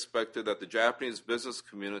would have expected that the Japanese business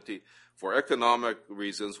community, for economic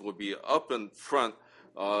reasons, would be up in front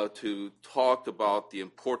to talk about the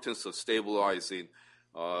importance of stabilizing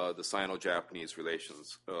the Sino-Japanese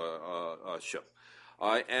relationship.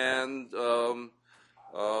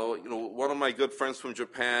 One of my good friends from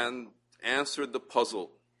Japan answered the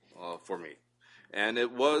puzzle for me. And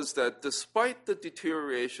it was that despite the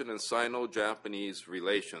deterioration in Sino-Japanese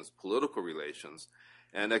relations, political relations,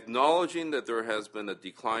 and acknowledging that there has been a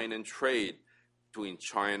decline in trade between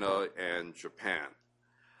China and Japan,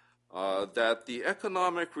 that the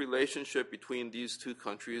economic relationship between these two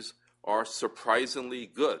countries are surprisingly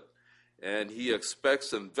good. And he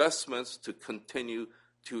expects investments to continue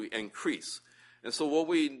to increase. And so what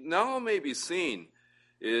we now may be seeing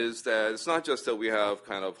is that it's not just that we have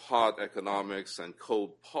kind of hot economics and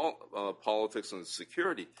cold politics and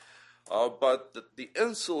security, but the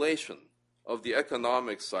insulation of the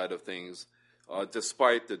economic side of things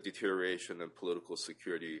despite the deterioration in political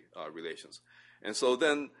security relations. And so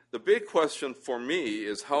then the big question for me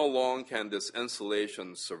is how long can this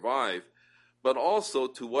insulation survive, but also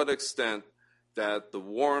to what extent that the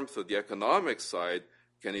warmth of the economic side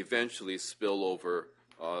can eventually spill over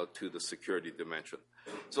to the security dimension.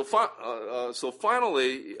 So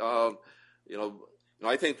finally,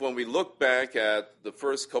 I think when we look back at the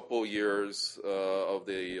first couple years of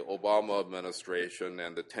the Obama administration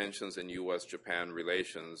and the tensions in U.S. Japan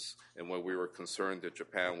relations, and when we were concerned that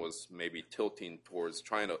Japan was maybe tilting towards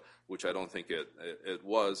China, which I don't think it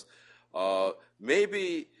was,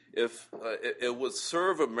 maybe if it would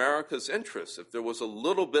serve America's interests if there was a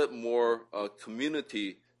little bit more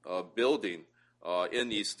community building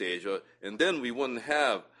in East Asia, and then we wouldn't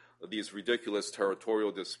have these ridiculous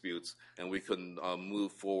territorial disputes, and we can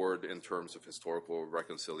move forward in terms of historical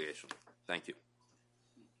reconciliation. Thank you.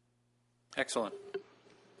 Excellent.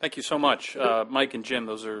 Thank you so much, Mike and Jim.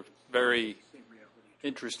 Those are very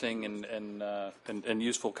interesting and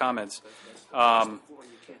useful comments.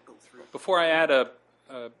 Before I add a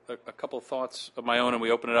couple of thoughts of my own and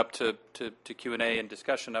we open it up to Q&A and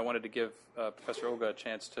discussion, I wanted to give Professor Oga a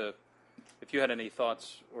chance to, if you had any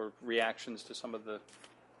thoughts or reactions to some of the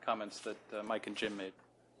comments that Mike and Jim made.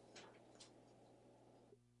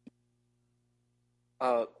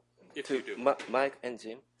 If you do. Mike and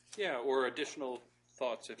Jim? Yeah, or additional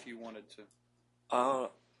thoughts if you wanted to.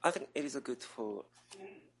 I think it is good for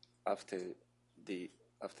after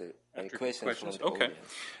any questions. From the okay.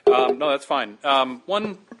 audience. No, that's fine.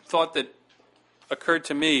 One thought that occurred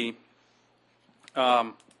to me.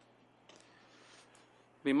 I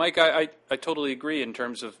mean, Mike, I totally agree in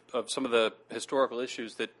terms of some of the historical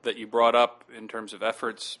issues that you brought up in terms of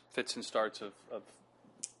efforts, fits and starts of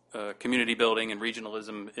community building and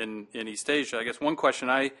regionalism in East Asia. I guess one question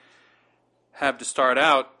I have to start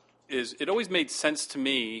out is it always made sense to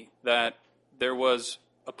me that there was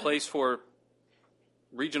a place for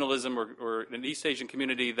regionalism or an East Asian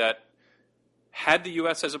community that had the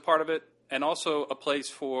U.S. as a part of it, and also a place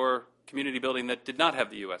for community building that did not have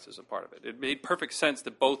the U.S. as a part of it. It made perfect sense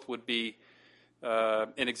that both would be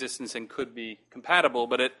in existence and could be compatible,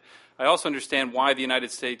 but I also understand why the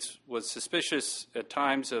United States was suspicious at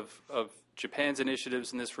times of Japan's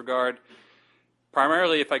initiatives in this regard.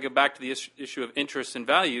 Primarily, if I go back to the issue of interests and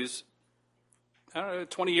values, I don't know,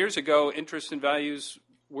 20 years ago, interests and values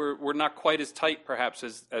were not quite as tight, perhaps,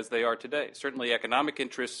 as they are today. Certainly economic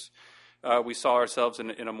interests, we saw ourselves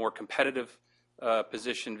in a more competitive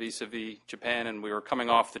position vis-a-vis Japan, and we were coming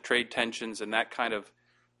off the trade tensions and that kind of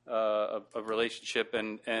relationship.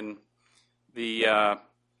 And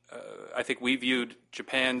I think we viewed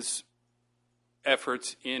Japan's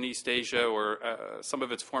efforts in East Asia or some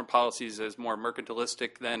of its foreign policies as more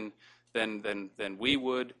mercantilistic than we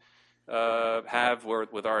would have,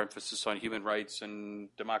 with our emphasis on human rights and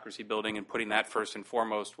democracy building and putting that first and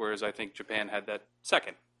foremost, whereas I think Japan had that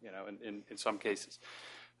second. in some cases.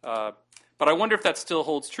 But I wonder if that still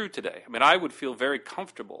holds true today. I mean, I would feel very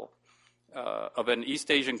comfortable of an East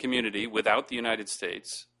Asian community without the United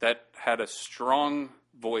States that had a strong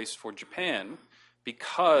voice for Japan,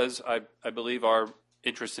 because I believe our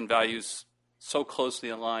interests and values so closely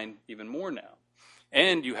align even more now.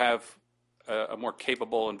 And you have a more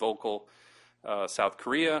capable and vocal South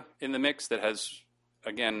Korea in the mix that has,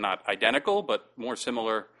 again, not identical, but more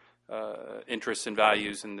similar interests and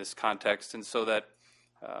values in this context. And so that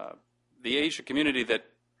the Asia community that,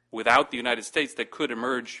 without the United States, that could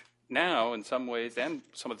emerge now in some ways, and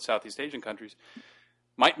some of the Southeast Asian countries,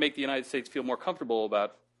 might make the United States feel more comfortable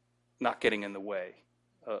about not getting in the way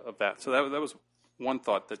of that. So that was one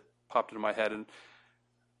thought that popped into my head. And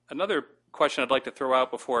another question I'd like to throw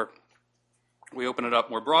out before we open it up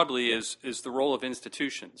more broadly is the role of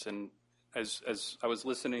institutions. And as I was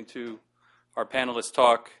listening to our panelists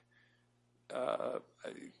talk,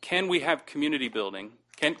 can we have community building?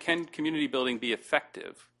 Can community building be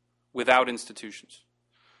effective without institutions?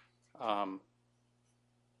 I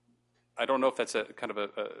don't know if that's a kind of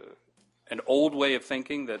an old way of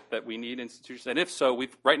thinking that we need institutions. And if so,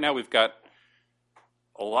 right now we've got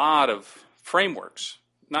a lot of frameworks,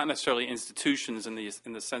 not necessarily institutions in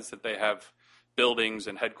the sense that they have buildings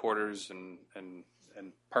and headquarters and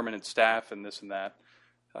permanent staff and this and that.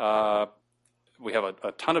 We have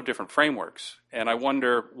a ton of different frameworks, and I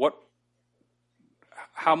wonder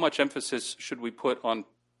how much emphasis should we put on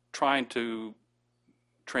trying to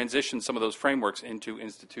transition some of those frameworks into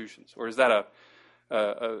institutions, or is that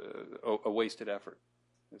a wasted effort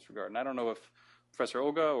in this regard? And I don't know if Professor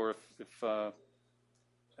Oga or if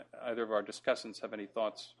either of our discussants have any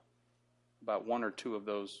thoughts about one or two of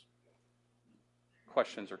those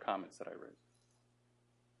questions or comments that I raised.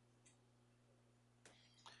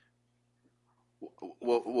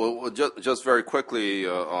 Well, just very quickly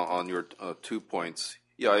on your 2 points.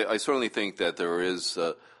 Yeah, I certainly think that there is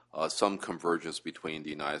some convergence between the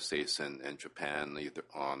United States and Japan, either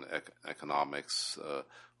on economics,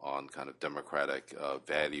 on kind of democratic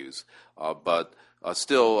values. But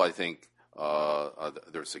still, I think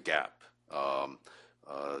there's a gap.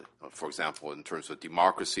 For example, in terms of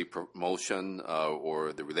democracy promotion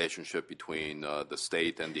or the relationship between the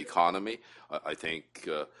state and the economy, I think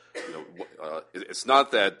it's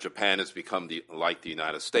not that Japan has become like the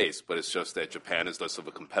United States, but it's just that Japan is less of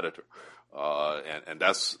a competitor, and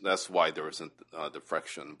that's why there isn't the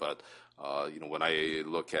friction. But when I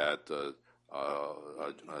look at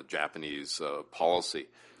Japanese policy,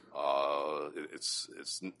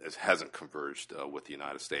 it hasn't converged with the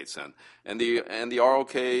United States, and the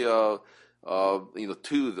ROK,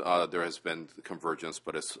 too. There has been convergence,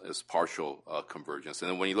 but it's partial convergence.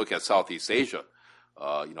 And then when you look at Southeast Asia,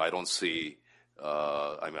 I don't see.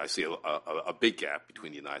 I see a big gap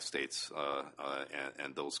between the United States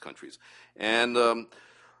and those countries. And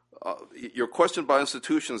your question about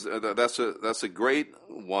institutions, that's a great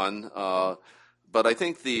one. But I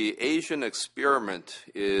think the Asian experiment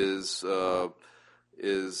is to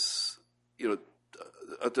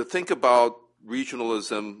think about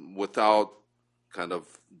regionalism without kind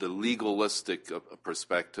of the legalistic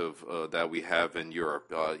perspective that we have in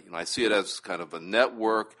Europe. I see it as kind of a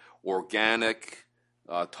network, organic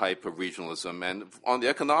type of regionalism. And on the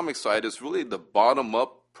economic side, it's really the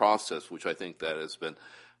bottom-up process, which I think that has been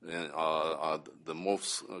the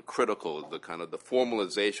most critical, the kind of the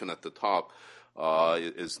formalization at the top.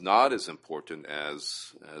 Is not as important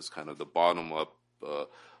as kind of the bottom-up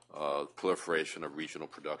proliferation of regional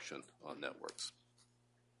production networks.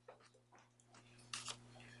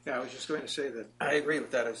 Yeah, I was just going to say that I agree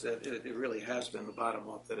with that. Is that it really has been the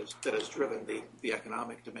bottom-up that has driven the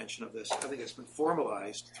economic dimension of this. I think it's been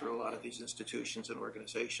formalized through a lot of these institutions and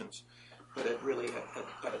organizations, but it really,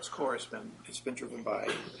 at its core, it's been driven by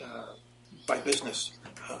business.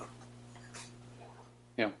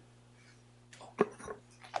 Yeah.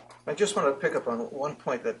 I just want to pick up on one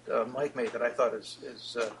point that Mike made that I thought is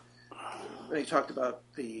when he talked about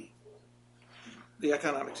the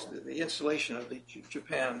economics, the installation of the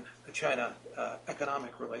Japan-China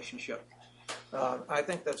economic relationship. I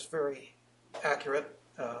think that's very accurate.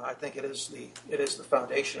 I think it is the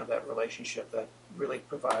foundation of that relationship that really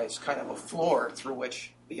provides kind of a floor through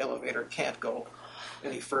which the elevator can't go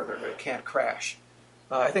any further, it can't crash.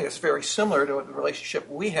 I think it's very similar to the relationship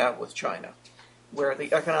we have with China, where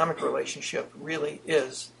the economic relationship really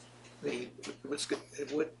is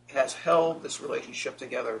has held this relationship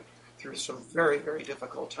together through some very, very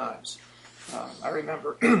difficult times. I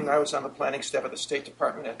remember I was on the planning staff of the State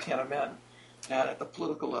Department at Tiananmen, and at the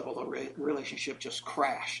political level, the relationship just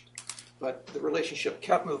crashed. but the relationship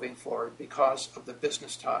kept moving forward because of the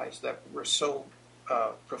business ties that were so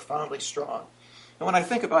profoundly strong. And when I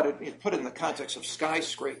think about it, you put it in the context of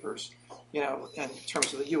skyscrapers, in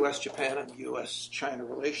terms of the U.S. Japan and the U.S. China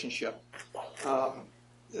relationship,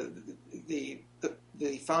 the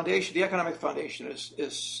foundation, the economic foundation,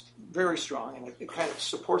 is very strong, and it kind of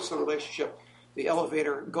supports the relationship. The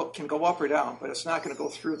elevator can go up or down, but it's not going to go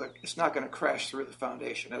through it's not going to crash through the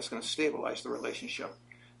foundation. It's going to stabilize the relationship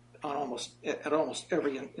at almost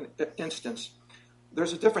every instance.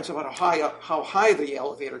 There's a difference about how high the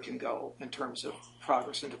elevator can go in terms of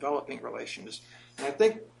progress in developing relations. And I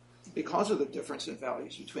think because of the difference in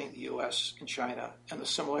values between the U.S. and China and the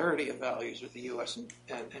similarity of values with the U.S.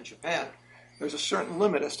 and Japan, there's a certain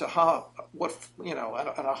limit as to at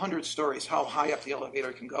 100 stories, how high up the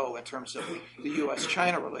elevator can go in terms of the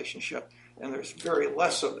U.S.-China relationship. And there's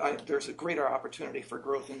there's a greater opportunity for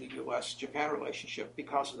growth in the U.S.-Japan relationship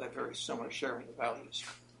because of that very similar sharing of values.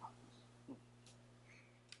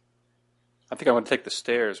 I think I want to take the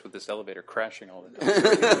stairs with this elevator crashing all the time.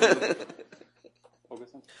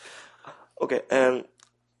 Okay,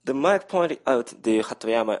 the Mike pointed out the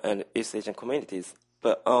Hatoyama and East Asian communities,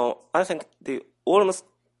 but I think almost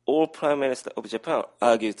all prime ministers of Japan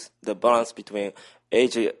argued the balance between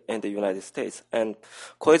Asia and the United States, and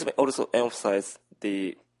Koizumi also emphasized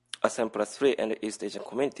the ASEAN Plus 3 and East Asian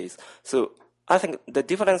communities. So I think the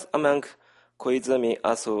difference among Koizumi,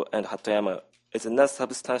 Aso, and Hatoyama is not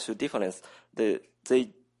substantial difference. They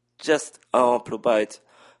just provide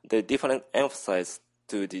the different emphasis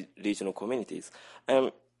to the regional communities.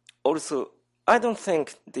 And also, I don't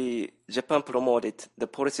think Japan promoted the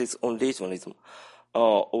policies on regionalism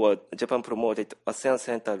or Japan promoted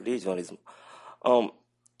ASEAN-centered regionalism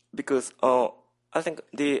because I think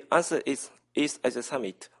the answer is East Asia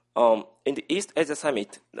Summit. In the East Asia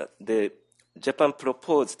Summit, the Japan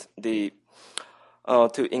proposed to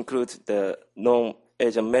include the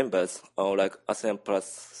non-Asian members like ASEAN Plus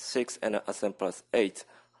 6 and ASEAN Plus 8.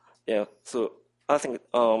 Yeah, so I think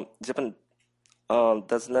Japan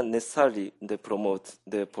does not necessarily promote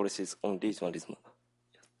the policies on regionalism.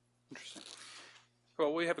 Interesting.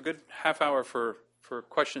 Well, we have a good half hour for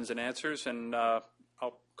questions and answers, and I'll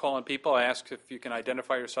call on people. I ask if you can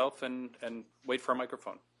identify yourself and wait for a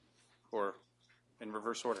microphone, or in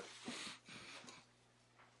reverse order.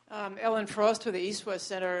 Ellen Frost with the East-West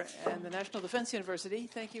Center and the National Defense University.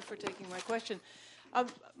 Thank you for taking my question.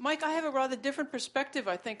 Mike, I have a rather different perspective,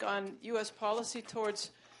 I think, on U.S. policy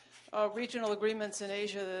towards regional agreements in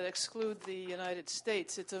Asia that exclude the United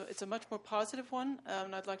States. It's a much more positive one,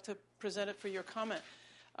 and I'd like to present it for your comment.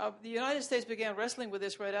 The United States began wrestling with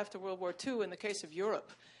this right after World War II in the case of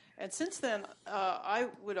Europe. And since then, I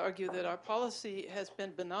would argue that our policy has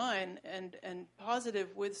been benign and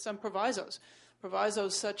positive with some provisos.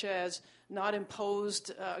 Provisos such as not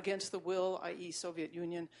imposed against the will, i.e. Soviet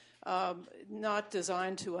Union, not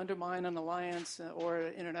designed to undermine an alliance or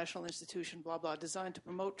an international institution, blah, blah, designed to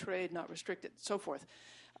promote trade, not restrict it, so forth.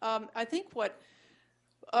 I think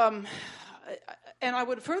and I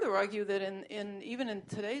would further argue that even in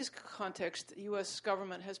today's context, the U.S.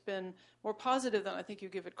 government has been more positive than I think you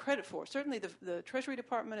give it credit for. Certainly the Treasury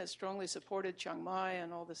Department has strongly supported Chiang Mai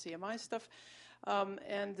and all the CMI stuff.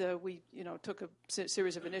 And we, took a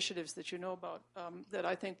series of initiatives that you know about that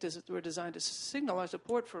I think were designed to signal our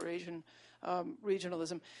support for Asian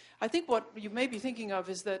regionalism. I think what you may be thinking of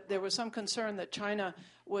is that there was some concern that China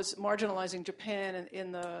was marginalizing Japan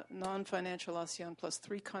in the non-financial ASEAN Plus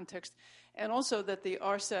 3 context, and also that the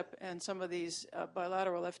RCEP and some of these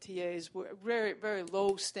bilateral FTAs were very, very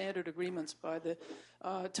low standard agreements by the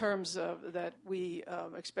terms that we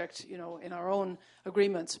expect, in our own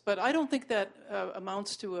agreements. But I don't think that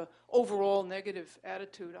amounts to an overall negative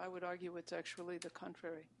attitude. I would argue it's actually the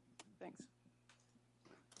contrary. Thanks.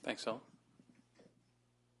 Thanks, Al.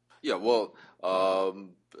 Yeah, well,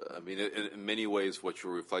 in many ways, what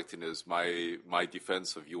you're reflecting is my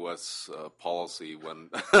defense of U.S. policy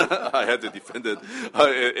when I had to defend it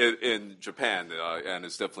in Japan, and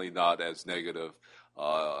it's definitely not as negative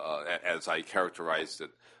as I characterized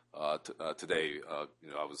it today.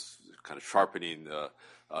 I was kind of sharpening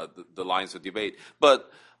the lines of debate,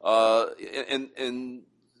 but in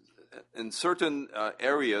certain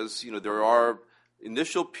areas, there are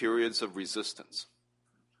initial periods of resistance.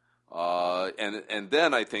 And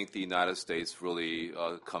then I think the United States really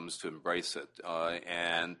comes to embrace it.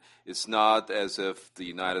 And it's not as if the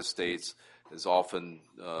United States has often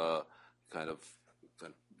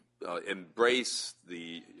embraced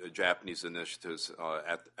the Japanese initiatives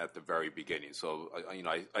at the very beginning. So,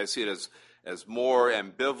 I see it as more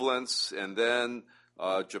ambivalence, and then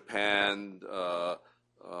Japan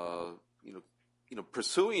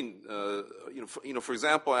pursuing, for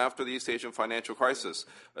example, after the East Asian financial crisis,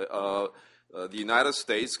 the United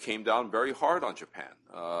States came down very hard on Japan,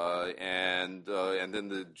 and then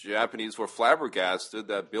the Japanese were flabbergasted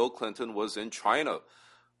that Bill Clinton was in China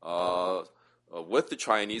with the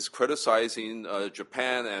Chinese, criticizing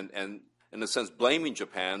Japan and in a sense blaming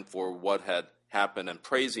Japan for what had happened and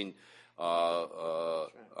praising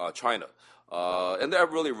China. And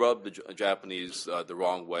that really rubbed the Japanese the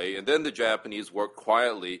wrong way. And then the Japanese worked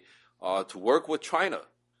quietly to work with China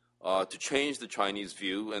to change the Chinese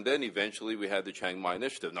view. And then eventually we had the Chiang Mai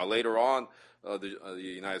Initiative. Now, later on, the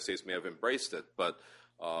United States may have embraced it. But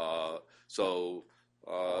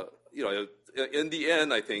in the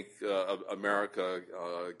end, I think America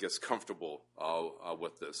gets comfortable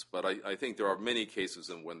with this. But I think there are many cases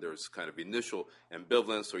in when there's kind of initial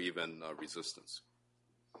ambivalence or even resistance.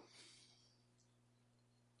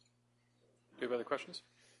 Do you have other questions?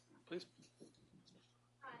 Please.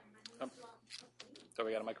 So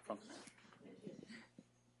we got a microphone.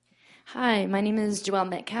 Hi, my name is Joelle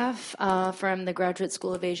Metcalf from the Graduate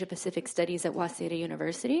School of Asia Pacific Studies at Waseda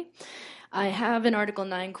University. I have an Article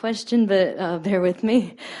 9 question, but bear with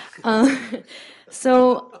me.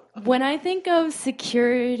 So when I think of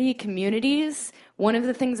security communities, one of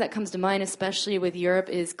the things that comes to mind, especially with Europe,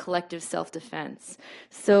 is collective self-defense.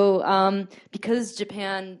 So because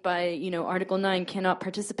Japan, by Article 9, cannot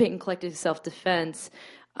participate in collective self-defense,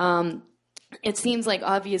 it seems like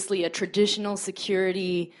obviously a traditional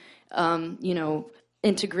security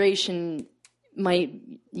integration might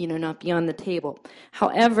not be on the table.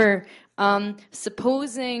 However,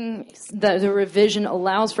 supposing that the revision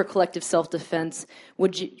allows for collective self-defense,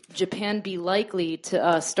 would Japan be likely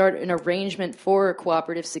to start an arrangement for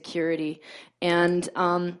cooperative security? And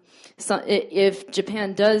if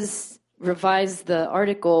Japan does revise the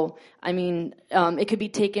article, I mean, it could be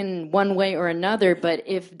taken one way or another, but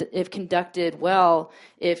if conducted well,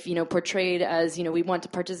 if, portrayed as, we want to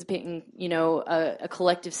participate in, a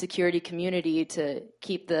collective security community to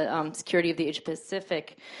keep the security of the Asia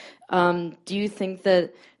Pacific, do you think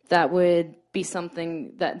that would be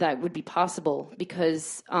something that would be possible?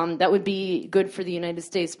 Because that would be good for the United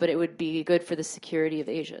States, but it would be good for the security of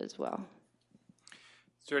Asia as well.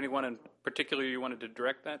 Is there anyone in particular you wanted to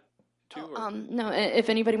direct that to? No, if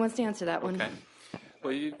anybody wants to answer that one. Okay.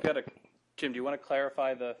 Well, Jim, do you want to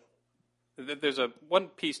clarify there's one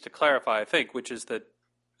piece to clarify, I think, which is that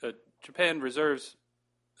Japan reserves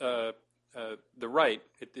the right,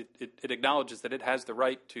 it acknowledges that it has the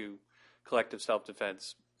right to collective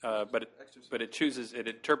self-defense, but it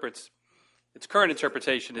interprets, its current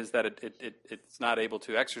interpretation is that it's not able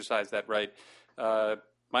to exercise that right.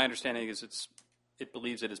 My understanding is it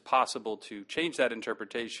believes it is possible to change that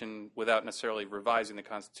interpretation without necessarily revising the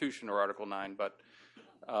Constitution or Article 9, but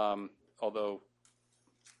although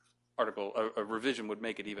a revision would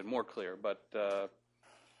make it even more clear, but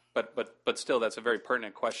still, that's a very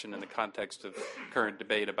pertinent question in the context of current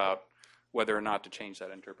debate about whether or not to change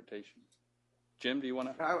that interpretation. Jim, do you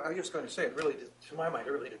want to? I was just going to say, to my mind,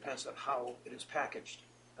 it really depends on how it is packaged.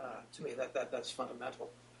 To me, that's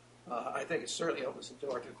fundamental. I think it certainly opens the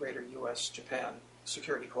door to greater U.S. Japan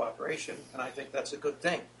security cooperation, and I think that's a good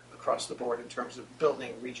thing across the board in terms of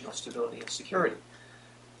building regional stability and security.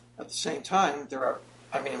 At the same time,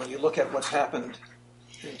 when you look at what's happened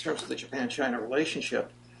in terms of the Japan-China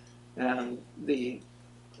relationship and the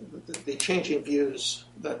changing views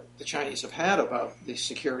that the Chinese have had about the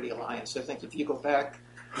security alliance, I think if you go back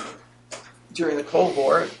during the Cold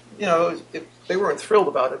War, they weren't thrilled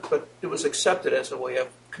about it, but it was accepted as a way of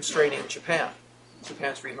constraining Japan's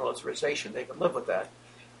remilitarization. They could live with that.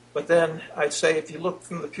 But then I'd say if you look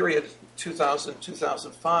from the period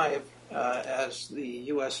 2000-2005, as the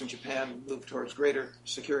U.S. and Japan moved towards greater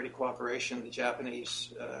security cooperation, the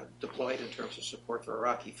Japanese deployed in terms of support for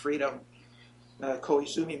Iraqi freedom.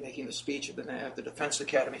 Koizumi making the speech at the Defense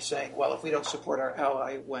Academy saying, well, if we don't support our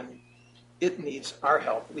ally when it needs our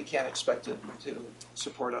help, we can't expect it to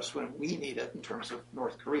support us when we need it in terms of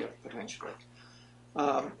North Korea, potentially.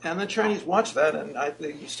 And the Chinese watched that, and I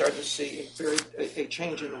think you start to see a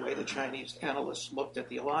change in the way the Chinese analysts looked at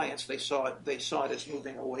the alliance. They saw it as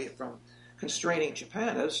moving away from constraining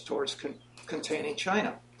Japan as towards containing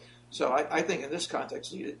China. So I think in this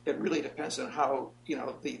context, it really depends on how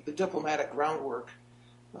the diplomatic groundwork,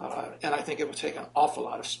 and I think it would take an awful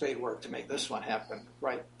lot of spade work to make this one happen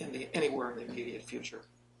right anywhere in the immediate future.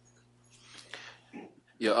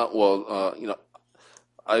 Yeah,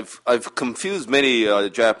 I've confused many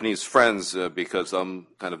Japanese friends because I'm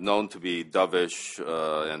kind of known to be dovish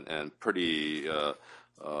and pretty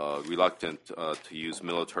reluctant to use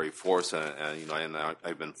military force, and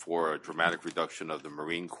I've been for a dramatic reduction of the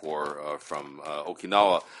Marine Corps from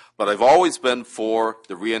Okinawa. But I've always been for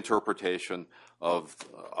the reinterpretation of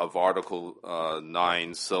Article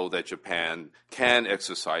 9 so that Japan can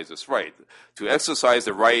exercise its right. To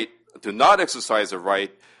not exercise the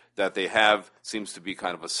right that they have seems to be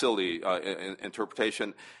kind of a silly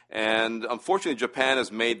interpretation. And unfortunately, Japan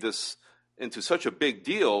has made this into such a big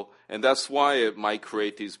deal, and that's why it might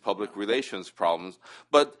create these public relations problems.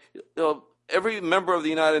 But every member of the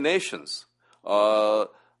United Nations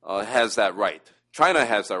has that right. China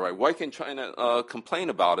has that right. Why can China complain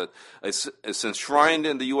about it? It's enshrined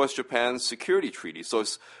in the U.S. Japan Security Treaty, so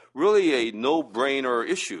it's really a no-brainer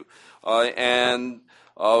issue. My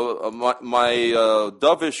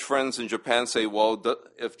dovish friends in Japan say, well,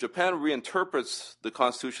 if Japan reinterprets the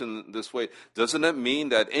Constitution this way, doesn't it mean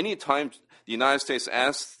that any time the United States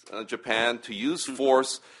asks Japan to use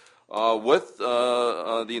force with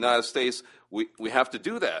the United States, we have to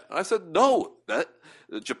do that? And I said, no, that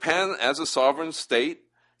Japan as a sovereign state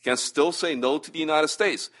can still say no to the United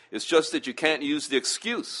States. It's just that you can't use the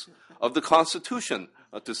excuse of the Constitution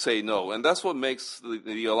to say no. And that's what makes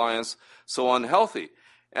the alliance so unhealthy.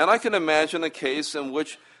 And I can imagine a case in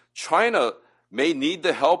which China may need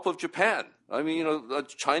the help of Japan. I mean, a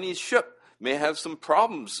Chinese ship may have some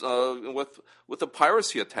problems with a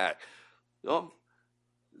piracy attack.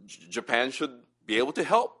 Japan should be able to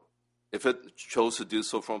help if it chose to do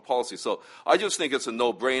so from a policy. So I just think it's a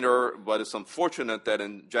no-brainer, but it's unfortunate that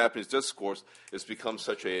in Japanese discourse it's become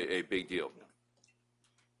such a big deal.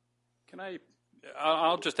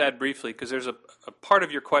 I'll just add briefly, because there's a part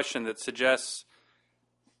of your question that suggests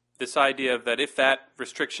this idea that if that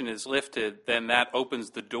restriction is lifted, then that opens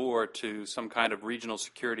the door to some kind of regional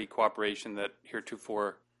security cooperation that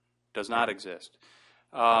heretofore does not exist.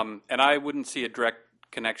 And I wouldn't see a direct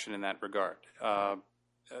connection in that regard.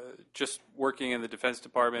 Just working in the Defense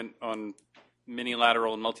Department on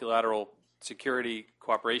minilateral and multilateral security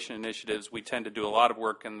cooperation initiatives, we tend to do a lot of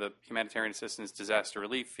work in the humanitarian assistance disaster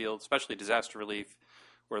relief field, especially disaster relief,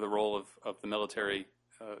 where the role of the military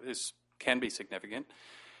can be significant.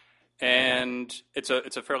 And it's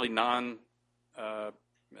a fairly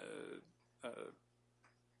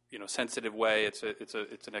sensitive way. It's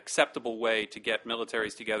an acceptable way to get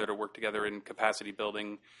militaries together to work together in capacity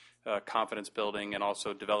building, confidence building, and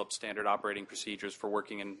also develop standard operating procedures for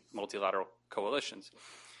working in multilateral coalitions.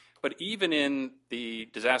 But even in the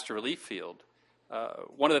disaster relief field,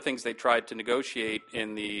 one of the things they tried to negotiate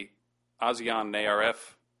in the ASEAN and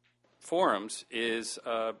ARF forums is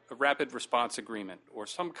a rapid response agreement or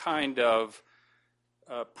some kind of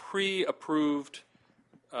pre-approved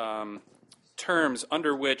terms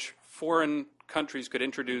under which foreign countries could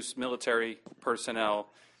introduce military personnel.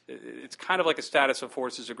 It's kind of like a status of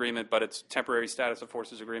forces agreement, but it's temporary status of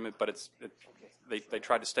forces agreement, but they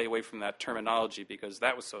tried to stay away from that terminology because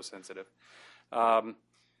that was so sensitive.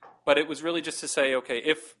 But it was really just to say, okay,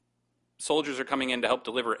 if soldiers are coming in to help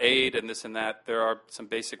deliver aid and this and that, there are some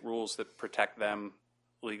basic rules that protect them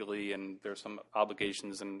legally, and there's some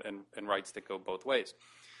obligations and rights that go both ways.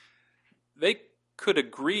 They could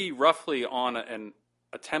agree roughly on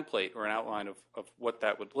a template or an outline of what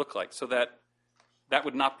that would look like, so that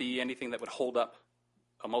would not be anything that would hold up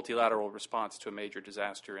a multilateral response to a major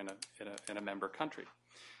disaster in a member country.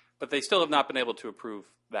 But they still have not been able to approve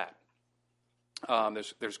that.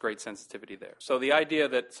 There's great sensitivity there. So the idea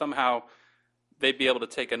that somehow they'd be able to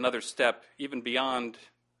take another step, even beyond,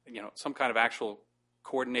 some kind of actual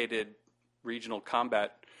coordinated regional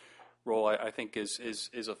combat role, I think is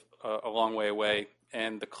a long way away.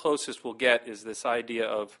 And the closest we'll get is this idea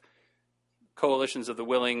of coalitions of the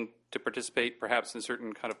willing to participate, perhaps in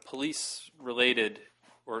certain kind of police-related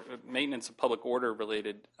or maintenance of public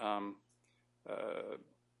order-related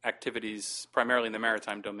activities, primarily in the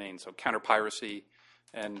maritime domain, so counter-piracy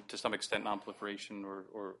and to some extent non-proliferation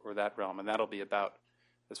or that realm, and that'll be about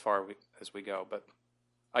as far as we go. But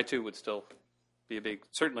I too would still be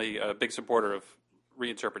certainly a big supporter of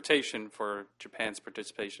reinterpretation for Japan's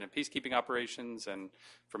participation in peacekeeping operations and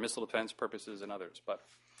for missile defense purposes and others. But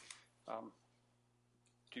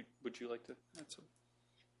would you like to answer?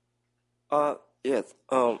 Yes.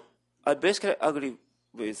 I basically agree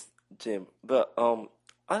with Jim, but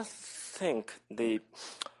I think the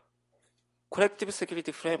collective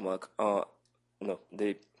security framework,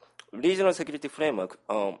 the regional security framework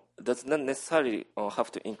does not necessarily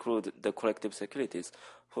have to include the collective securities.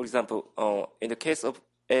 For example, in the case of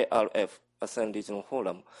ARF, ASEAN Regional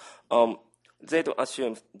Forum, they don't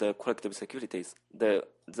assume the collective securities.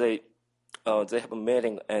 They they have a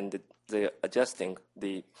meeting and they are adjusting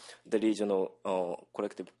the regional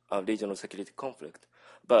regional security conflict,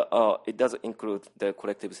 but it doesn't include the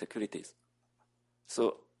collective securities.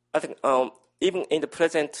 So I think even in the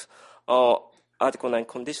present Article 9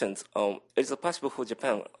 conditions, it is possible for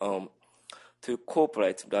Japan to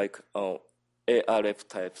cooperate like ARF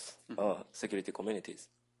types security communities.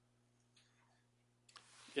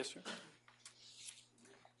 Yes, sir.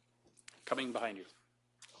 Coming behind you.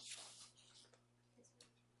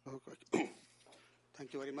 Okay.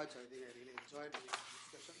 Thank you very much. I think I really enjoyed the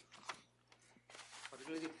discussion,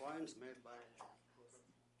 particularly the points made by.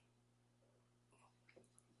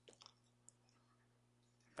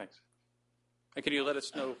 Thanks. And can you let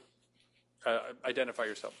us know, identify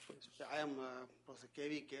yourself, please? I am Professor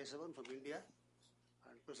K.V. Kesavan from India,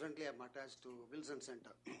 and presently I'm attached to Wilson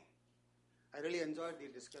Center. I really enjoyed the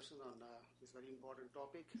discussion on this very important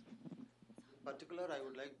topic. In particular, I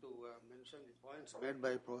would like to mention the points made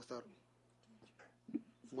by Professor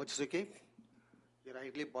Mochizuki. He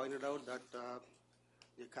rightly pointed out that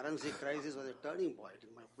the currency crisis was a turning point,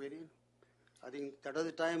 in my opinion. I think that was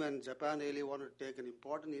the time when Japan really wanted to take an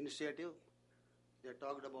important initiative. They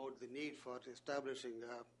talked about the need for establishing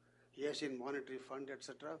the Asian Monetary Fund,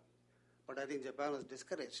 etc. But I think Japan was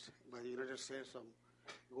discouraged by the United States from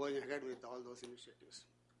going ahead with all those initiatives.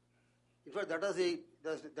 In fact, that was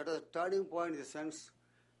a turning point in the sense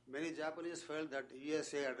many Japanese felt that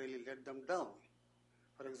USA had really let them down.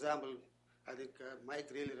 For example, I think Mike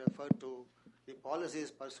really referred to the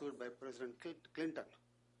policies pursued by President Clinton,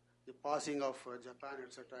 the passing of Japan,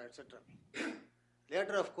 etc., etc.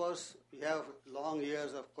 Later, of course, we have long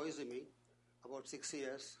years of Koizumi, about 6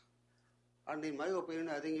 years. And in my opinion,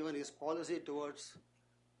 I think even his policy towards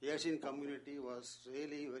the Asian community was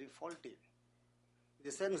really very faulty. In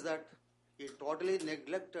the sense that he totally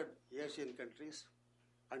neglected Asian countries,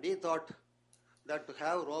 and he thought that to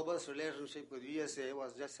have robust relationship with USA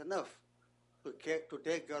was just enough to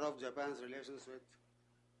take care of Japan's relations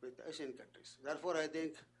with Asian countries. Therefore, I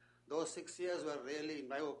think those 6 years were really, in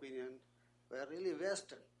my opinion, were really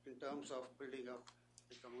wasted in terms of building up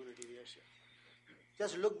the community in Asia.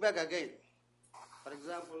 Just look back again. For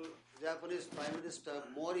example, Japanese Prime Minister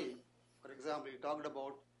Mori, for example,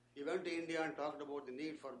 he went to India and talked about the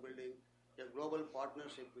need for building a global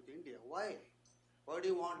partnership with India. Why? Why do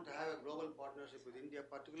you want to have a global partnership with India,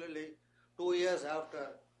 particularly 2 years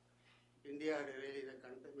after India had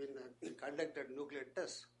really conducted nuclear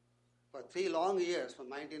tests? For 3 long years, from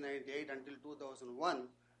 1998 until 2001,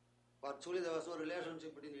 virtually there was no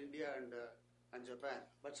relationship between India and Japan.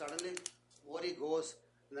 But suddenly, Mori goes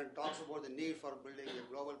and then talks about the need for building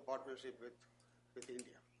a global partnership with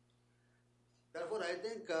India. Therefore, I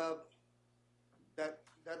think that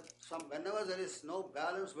whenever there is no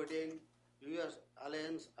balance between U.S.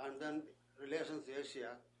 alliance and then relations with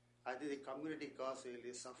Asia, I think the community cause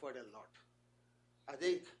really suffered a lot. I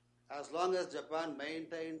think as long as Japan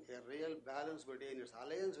maintained a real balance between its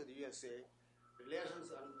alliance with USA, relations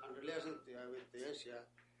with Asia,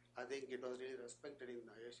 I think it was really respected in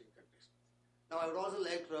the Asian countries. Now, I would also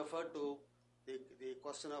like to refer to the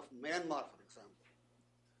question of Myanmar, for example.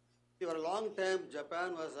 For a long time,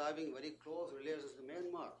 Japan was having very close relations with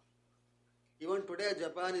Myanmar. Even today,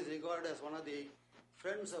 Japan is regarded as one of the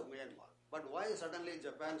friends of Myanmar. But why suddenly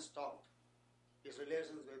Japan stopped its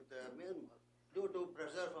relations with Myanmar? Due to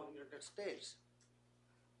pressure from the United States.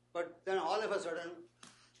 But then all of a sudden,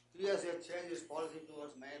 USA changed its policy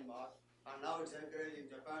towards Myanmar, and now it's encouraging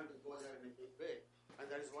Japan to go there in a big way. And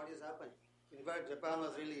that is what is happening. In fact, Japan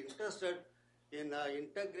was really interested in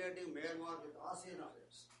integrating Myanmar with ASEAN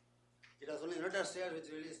affairs. It was only the United States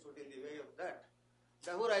which really stood in the way of that.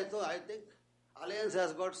 Therefore, I think alliance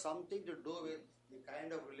has got something to do with the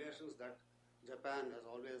kind of relations that Japan has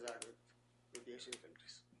always had with the Asian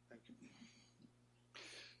countries. Thank you.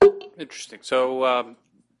 Interesting. So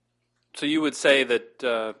you would say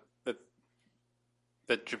that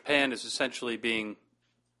that Japan is essentially being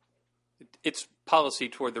its policy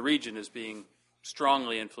toward the region is being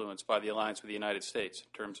strongly influenced by the alliance with the United States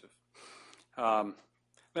in terms of.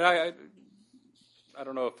 But I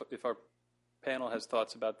don't know if our panel has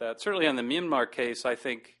thoughts about that. Certainly on the Myanmar case, I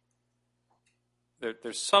think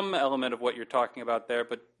there's some element of what you're talking about there,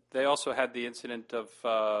 but they also had the incident of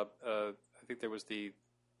I think there was the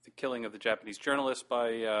killing of the Japanese journalist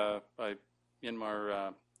by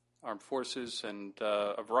Myanmar armed forces, and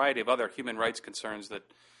a variety of other human rights concerns that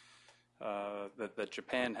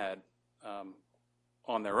Japan had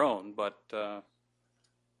on their own. But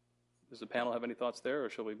does the panel have any thoughts there, or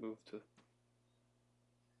shall we move to?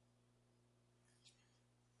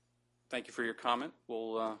 Thank you for your comment.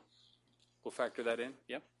 We'll factor that in.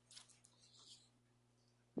 Yeah.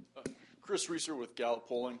 Chris Reeser with Gallup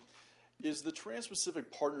Polling. Is the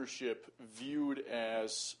Trans-Pacific Partnership viewed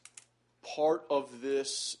as part of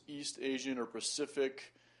this East Asian or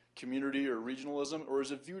Pacific community or regionalism, or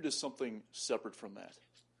is it viewed as something separate from that?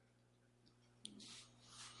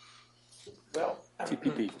 Well,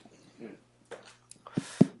 TPP.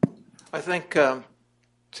 I think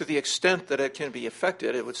to the extent that it can be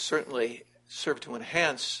affected, it would certainly serve to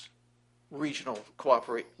enhance regional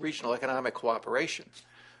economic cooperation.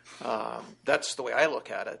 That's the way I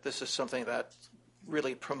look at it. This is something that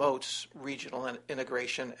really promotes regional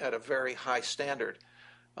integration at a very high standard.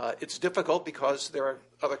 It's difficult because there are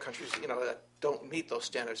other countries, that don't meet those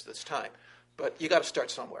standards this time. But you got to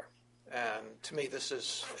start somewhere. And to me, this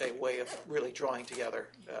is a way of really drawing together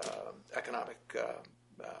economic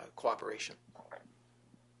cooperation.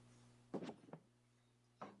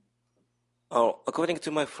 According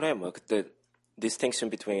to my framework, the distinction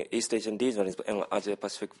between East Asian regionalism and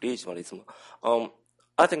Asia-Pacific regionalism,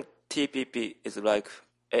 I think TPP is like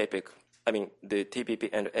APEC. I mean, the TPP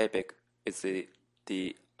and APEC is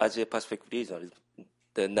the Asia-Pacific regionalism.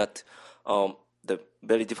 They're not the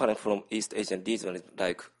very different from East Asian regionalism,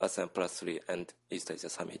 like ASEAN Plus 3 and East Asia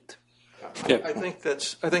Summit. Yeah. I think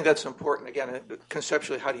that's important. Again,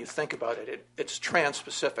 conceptually, how do you think about it? It's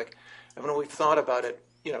trans-Pacific, and when we've thought about it,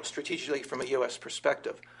 strategically from a U.S.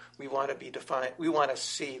 perspective, we want to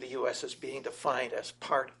see the U.S. as being defined as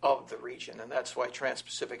part of the region, and that's why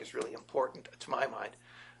trans-Pacific is really important to my mind.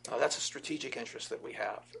 That's a strategic interest that we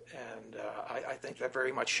have, and I think that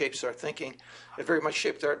very much shapes our thinking. It very much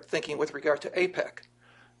shaped our thinking with regard to APEC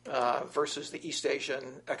versus the East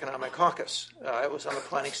Asian Economic Caucus. I was on the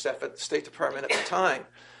planning staff at the State Department at the time,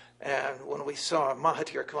 and when we saw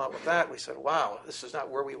Mahathir come up with that, we said, wow, this is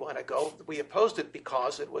not where we want to go. We opposed it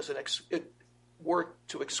because it was it worked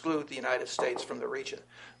to exclude the United States from the region.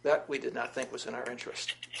 That we did not think was in our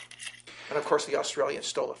interest. And of course, the Australians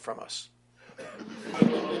stole it from us.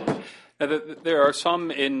 Now, there are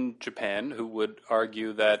some in Japan who would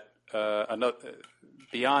argue that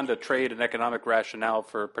beyond a trade and economic rationale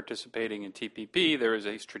for participating in TPP, there is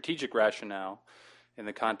a strategic rationale in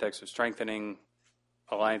the context of strengthening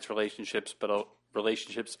alliance relationships, but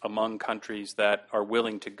relationships among countries that are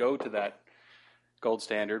willing to go to that gold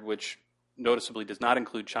standard, which noticeably does not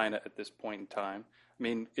include China at this point in time. I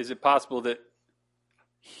mean, is it possible that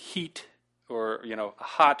heat or a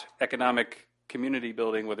hot economic community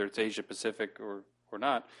building, whether it's Asia Pacific or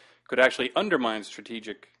not, could actually undermine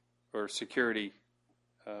strategic or security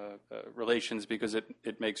relations because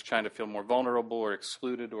it makes China feel more vulnerable or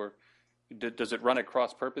excluded, or does it run at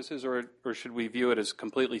cross purposes, or should we view it as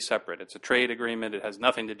completely separate? It's a trade agreement. It has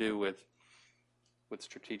nothing to do with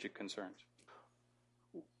strategic concerns.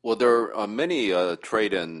 Well, there are many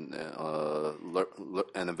trade and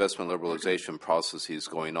investment liberalization processes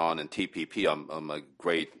going on in TPP. I'm a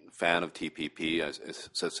great fan of TPP. It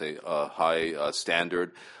sets a high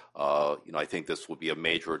standard. I think this will be a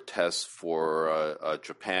major test for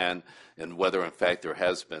Japan and whether, in fact, there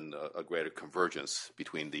has been a greater convergence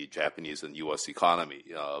between the Japanese and U.S. economy.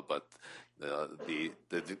 But the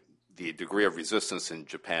degree of resistance in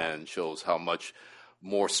Japan shows how much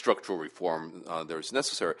more structural reform there is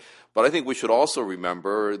necessary. But I think we should also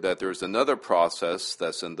remember that there's another process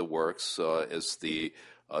that's in the works, is the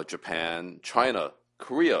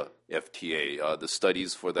Japan-China-Korea FTA. The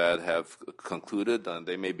studies for that have concluded, and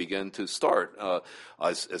they may begin to start.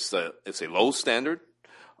 It's a low standard,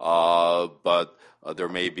 but there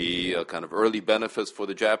may be kind of early benefits for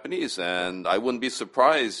the Japanese, and I wouldn't be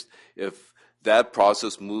surprised if that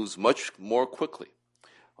process moves much more quickly.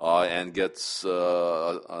 And gets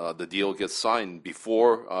the deal gets signed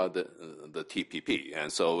before the TPP,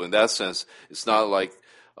 and so in that sense, it's not like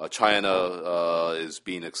China is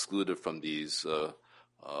being excluded from these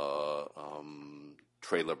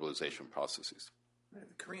trade liberalization processes. The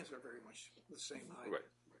Koreans are very much the same height. Right.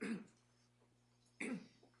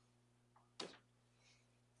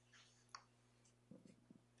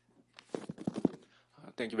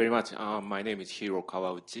 Thank you very much. My name is Hiro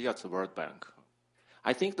Kawauchi at the World Bank.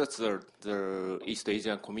 I think that the East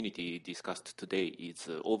Asian community discussed today is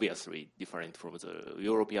obviously different from the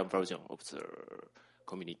European version of the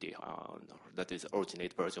community. That is the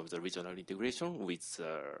originate version of the regional integration with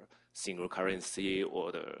single currency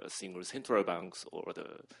or the single central banks or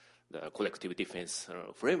the collective defense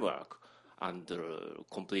framework and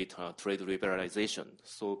complete trade liberalization.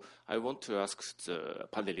 So I want to ask the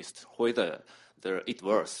panelists whether it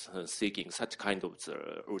was seeking such kind of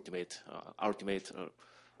the ultimate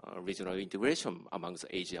regional integration among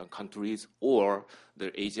the Asian countries, or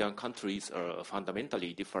the Asian countries are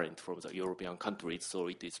fundamentally different from the European countries, so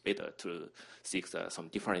it is better to seek some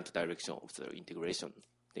different direction of the integration.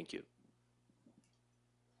 Thank you.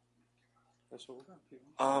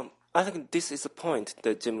 I think this is a point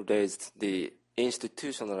that Jim raised, the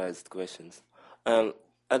institutionalized questions. And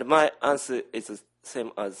my answer is the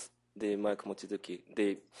same as the Mike Mochizuki.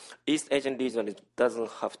 The East Asian region doesn't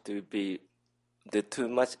have to be too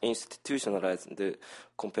much institutionalized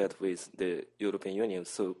compared with the European Union.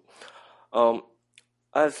 So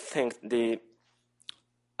I think the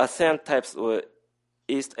ASEAN types or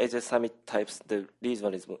East Asia Summit types, the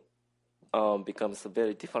regionalism becomes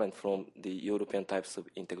very different from the European types of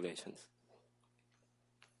integrations.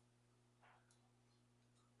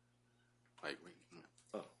 I agree.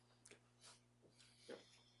 Oh.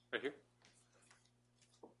 Right here.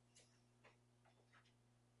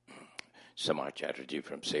 Samar Chatterjee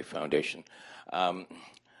from Safe Foundation.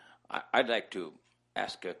 I'd like to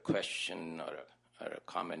ask a question or a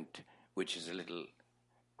comment which is a little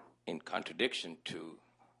in contradiction to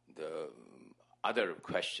the other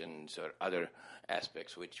questions or other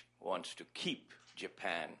aspects which wants to keep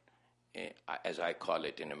Japan, as I call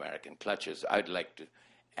it, in American clutches. I'd like to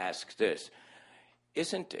ask this.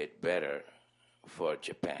 Isn't it better for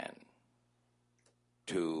Japan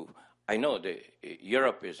to... I know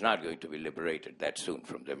Europe is not going to be liberated that soon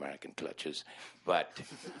from the American clutches, but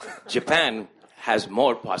Japan has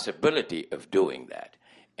more possibility of doing that.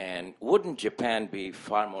 And wouldn't Japan be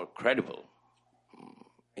far more credible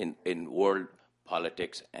in world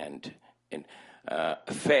politics and in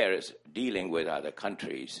affairs dealing with other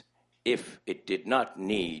countries if it did not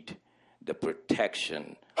need the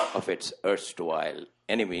protection of its erstwhile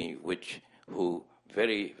enemy, who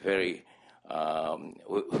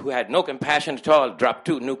had no compassion at all, dropped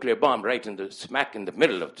 2 nuclear bombs right smack in the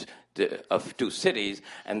middle of 2 cities,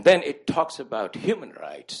 and then it talks about human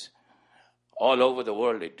rights. All over the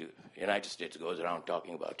world, the United States goes around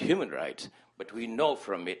talking about human rights, but we know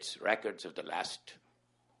from its records of the last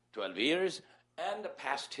 12 years and the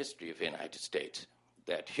past history of the United States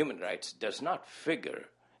that human rights does not figure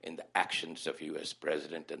in the actions of U.S.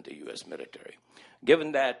 President and the U.S. military.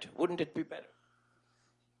 Given that, wouldn't it be better?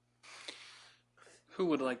 Who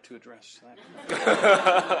would like to address that?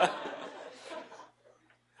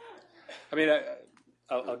 I mean,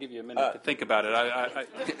 I'll give you a minute to think about it.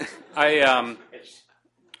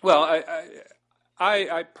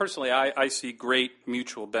 I personally see great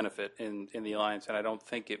mutual benefit in the alliance, and I don't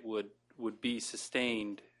think it would be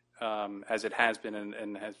sustained as it has been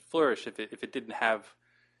and has flourished if it didn't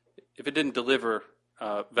deliver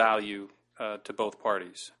value to both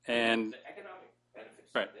parties. And the economic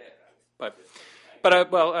benefits right, there. But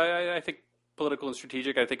I think political and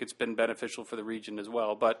strategic. I think it's been beneficial for the region as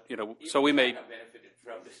well. But so we made benefited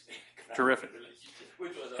from this terrific,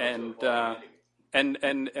 which was and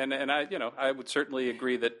I would certainly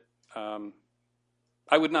agree that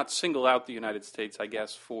I would not single out the United States, I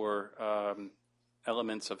guess, for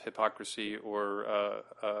elements of hypocrisy or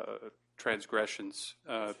transgressions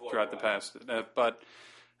throughout the past. But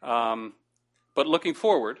looking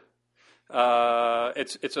forward.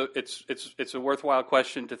 It's a worthwhile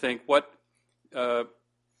question to think what,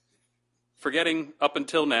 forgetting up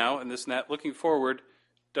until now and this and that, looking forward,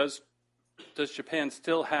 does Japan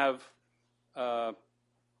still have a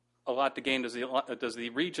lot to gain? Does the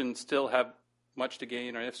region still have much to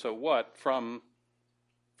gain, or if so, what from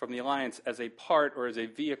the alliance as a part or as a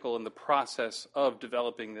vehicle in the process of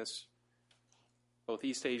developing this both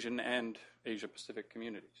East Asian and Asia Pacific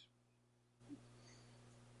communities?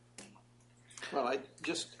 Well,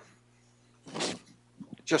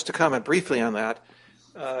 just to comment briefly on that,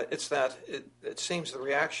 it's that it seems the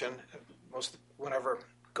reaction, whenever I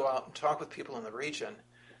go out and talk with people in the region,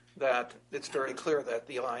 that it's very clear that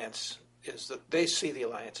the alliance they see the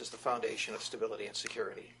alliance as the foundation of stability and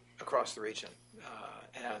security across the region.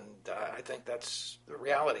 And I think that's the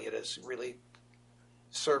reality. It has really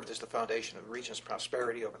served as the foundation of the region's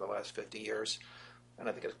prosperity over the last 50 years, and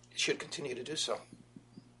I think it should continue to do so.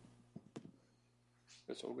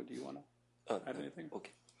 Ms. Olga, do you want to add anything?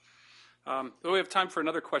 Okay. We have time for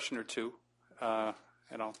another question or two, and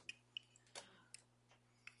I'll...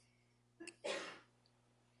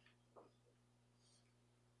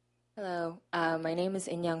 Hello, my name is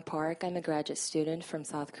In-Young Park. I'm a graduate student from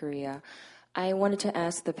South Korea. I wanted to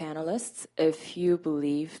ask the panelists if you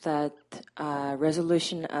believe that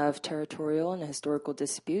resolution of territorial and historical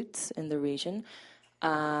disputes in the region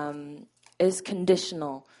is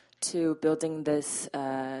conditional to building this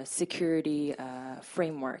security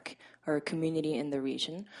framework or community in the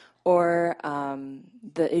region, or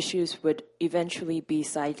the issues would eventually be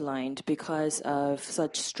sidelined because of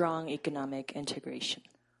such strong economic integration?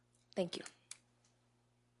 Thank you.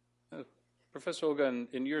 Professor Olga,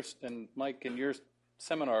 and Mike, in your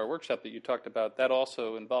seminar or workshop that you talked about, that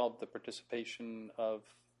also involved the participation of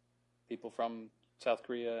people from South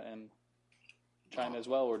Korea and China as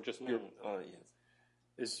well, or just your?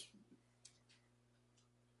 Yes.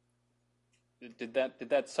 Did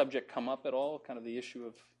that subject come up at all? Kind of the issue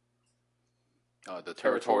of the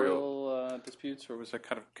territorial disputes, or was that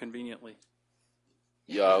kind of conveniently?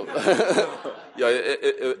 Yeah, yeah.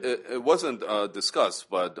 It wasn't discussed,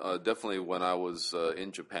 but definitely when I was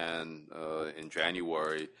in Japan in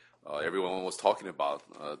January, everyone was talking about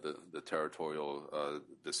the territorial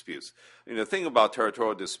disputes. And the thing about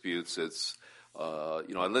territorial disputes, it's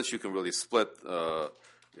unless you can really split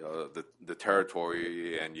the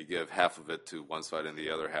territory and you give half of it to one side and the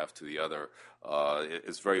other half to the other,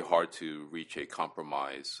 it's very hard to reach a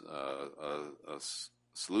compromise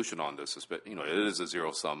solution on this. It is a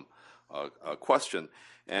zero-sum question.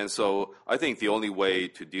 And so I think the only way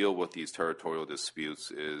to deal with these territorial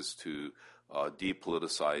disputes is to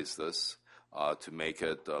depoliticize this, to make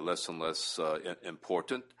it less and less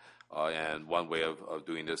important. And one way of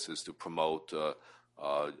doing this is to promote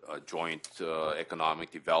joint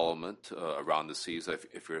economic development around the seas.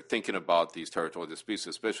 If you're thinking about these territorial disputes,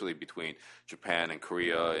 especially between Japan and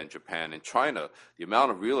Korea and Japan and China, the amount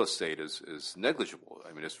of real estate is negligible.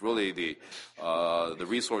 I mean, it's really the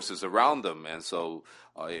resources around them. And so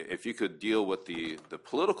if you could deal with the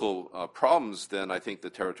political problems, then I think the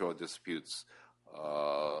territorial disputes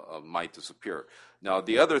might disappear. Now,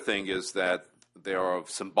 the other thing is that they are of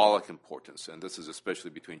symbolic importance, and this is especially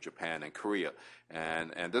between Japan and Korea.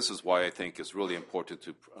 And this is why I think it's really important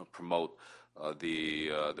to promote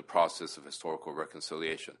the process of historical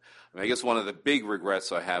reconciliation. I mean, I guess one of the big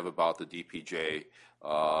regrets I have about the DPJ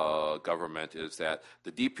government is that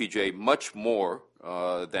the DPJ, much more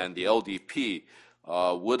than the LDP,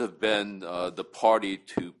 would have been the party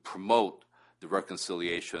to promote the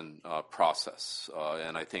reconciliation process.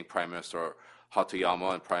 And I think Prime Minister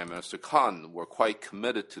Hatoyama and Prime Minister Kan were quite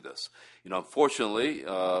committed to this. Unfortunately,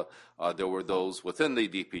 there were those within the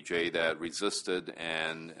DPJ that resisted,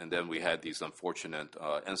 and then we had these unfortunate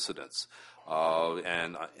incidents.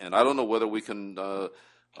 And I don't know whether we can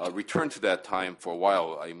return to that time for a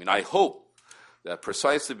while. I mean, I hope that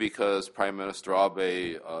precisely because Prime Minister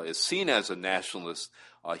Abe is seen as a nationalist,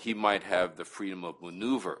 he might have the freedom of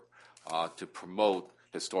maneuver to promote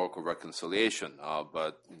historical reconciliation.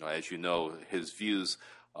 But as you know, his views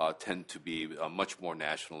tend to be much more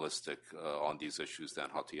nationalistic on these issues than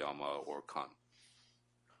Hatoyama or Kan.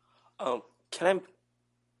 Can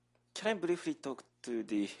I briefly talk to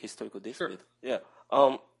the historical dispute? Sure. Yeah.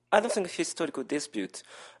 I don't think historical disputes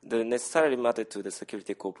necessarily matter to the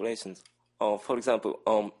security corporations. For example,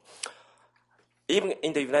 even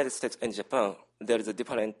in the United States and Japan, there is a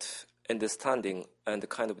different understanding and the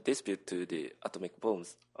kind of dispute to the atomic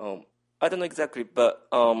bombs. I don't know exactly, but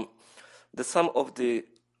some of the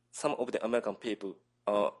American people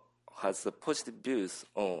has positive views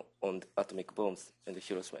on the atomic bombs in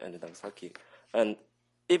Hiroshima and Nagasaki. And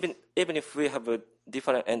even if we have a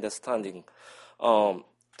different understanding to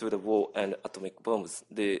the war and atomic bombs,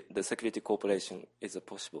 the security cooperation is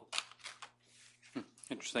possible.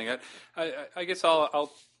 Interesting. I guess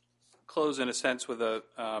I'll close in a sense with a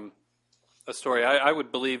story. I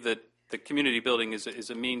would believe that the community building is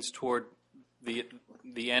a means toward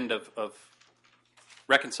the end of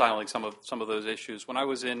reconciling some of those issues. When I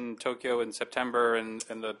was in Tokyo in September and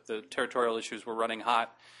the territorial issues were running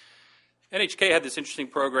hot, NHK had this interesting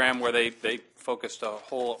program where they focused a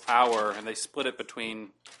whole hour and they split it between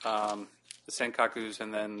the Senkakus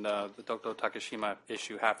and then the Dokdo Takeshima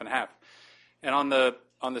issue half and half. And on the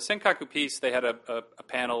Senkaku piece, they had a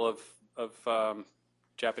panel of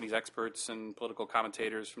Japanese experts and political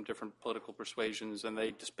commentators from different political persuasions, and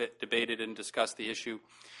they debated and discussed the issue.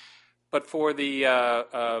 But for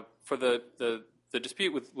the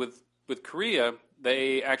dispute with Korea,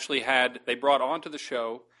 they actually brought onto the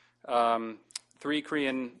show 3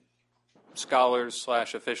 Korean scholars /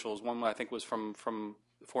 officials. One I think was from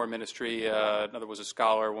the foreign ministry. Another was a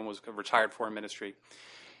scholar. One was a retired foreign ministry.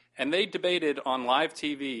 And they debated on live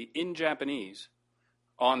TV in Japanese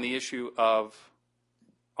on the issue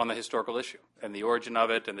on the historical issue and the origin of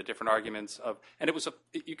it and the different arguments and it was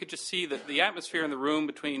you could just see that the atmosphere in the room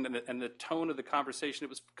and the tone of the conversation, it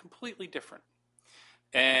was completely different.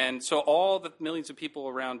 And so all the millions of people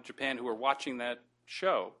around Japan who were watching that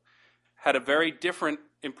show had a very different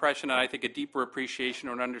impression, and I think a deeper appreciation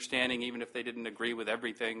or an understanding, even if they didn't agree with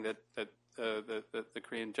everything that the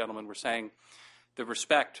Korean gentlemen were saying, the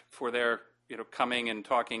respect for their coming and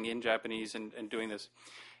talking in Japanese and doing this,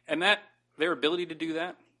 and that their ability to do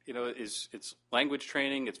that, it's language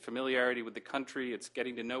training, it's familiarity with the country, it's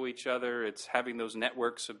getting to know each other, it's having those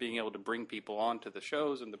networks of being able to bring people on to the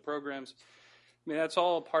shows and the programs. I mean, that's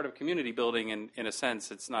all part of community building in a sense.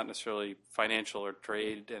 It's not necessarily financial or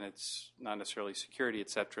trade, and it's not necessarily security, et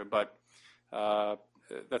cetera. But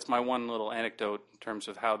that's my one little anecdote in terms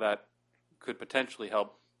of how that could potentially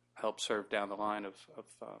help serve down the line of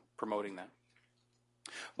promoting that.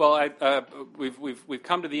 Well, we've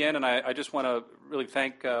come to the end, and I just want to really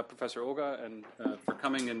thank Professor Oga and for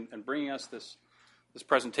coming and bringing us this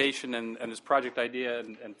presentation and this project idea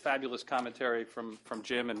and fabulous commentary from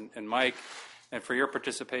Jim and Mike, and for your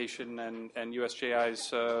participation and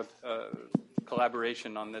USJI's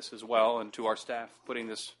collaboration on this as well, and to our staff putting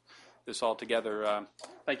this all together.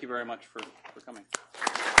 Thank you very much for coming.